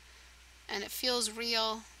tree and it feels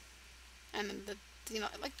real, and then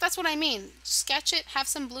like that's what I mean. Sketch it, have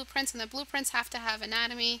some blueprints, and the blueprints have to have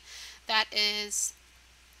anatomy that is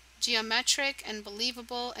geometric and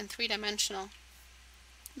believable and three-dimensional.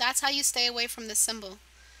 That's how you stay away from the symbol,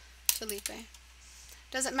 Felipe.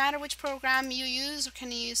 Does it matter which program you use, or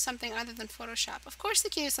can you use something other than Photoshop? Of course you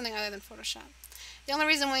can use something other than Photoshop. The only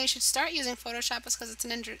reason why you should start using Photoshop is because it's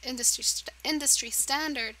an industry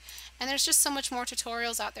standard, and there's just so much more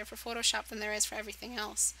tutorials out there for Photoshop than there is for everything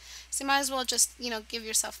else. So you might as well just, give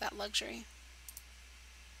yourself that luxury.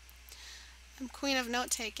 I'm queen of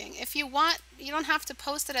note-taking. If you want, you don't have to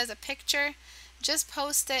post it as a picture. Just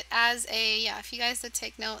post it as a, if you guys did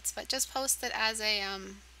take notes, but just post it as a,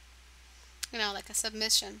 like a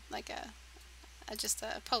submission, like just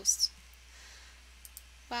a post.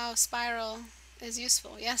 Wow, spiral is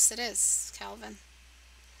useful. Yes, it is, Calvin.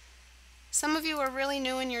 Some of you are really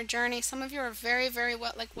new in your journey. Some of you are very, very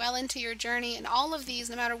well into your journey. And all of these,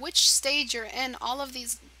 no matter which stage you're in, all of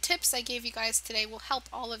these tips I gave you guys today will help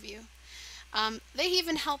all of you. They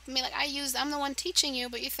even help me. Like I'm the one teaching you,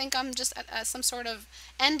 but you think I'm just at some sort of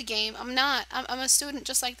end game. I'm not. I'm a student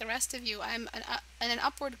just like the rest of you. I'm in an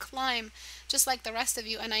upward climb just like the rest of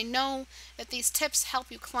you. And I know that these tips help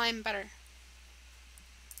you climb better.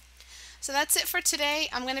 So that's it for today.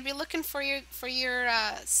 I'm going to be looking for your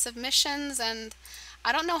submissions, and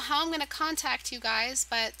I don't know how I'm going to contact you guys,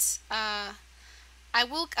 but I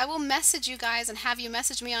will message you guys and have you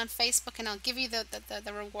message me on Facebook, and I'll give you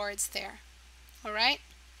the rewards there. All right.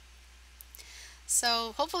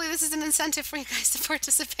 So hopefully this is an incentive for you guys to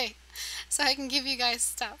participate, so I can give you guys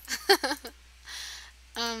stuff.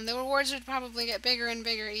 The rewards would probably get bigger and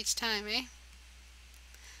bigger each time, eh?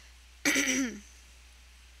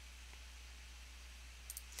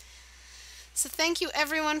 So thank you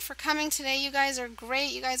everyone for coming today. You guys are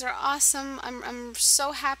great. You guys are awesome. I'm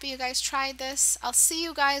so happy you guys tried this. I'll see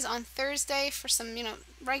you guys on Thursday for some,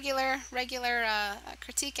 regular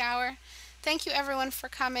critique hour. Thank you everyone for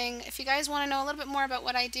coming. If you guys want to know a little bit more about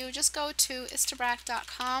what I do, just go to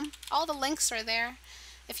istebrak.com. All the links are there.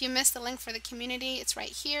 If you missed the link for the community, it's right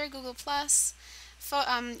here, Google+.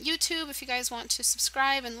 YouTube, if you guys want to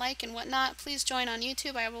subscribe and like and whatnot, please join on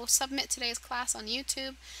YouTube. I will submit today's class on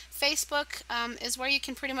YouTube. Facebook is where you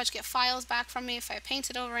can pretty much get files back from me if I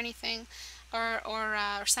painted over anything or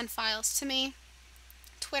send files to me.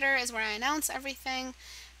 Twitter is where I announce everything,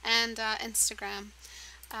 and Instagram.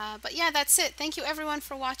 But yeah, that's it. Thank you everyone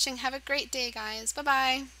for watching. Have a great day, guys.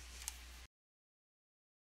 Bye-bye.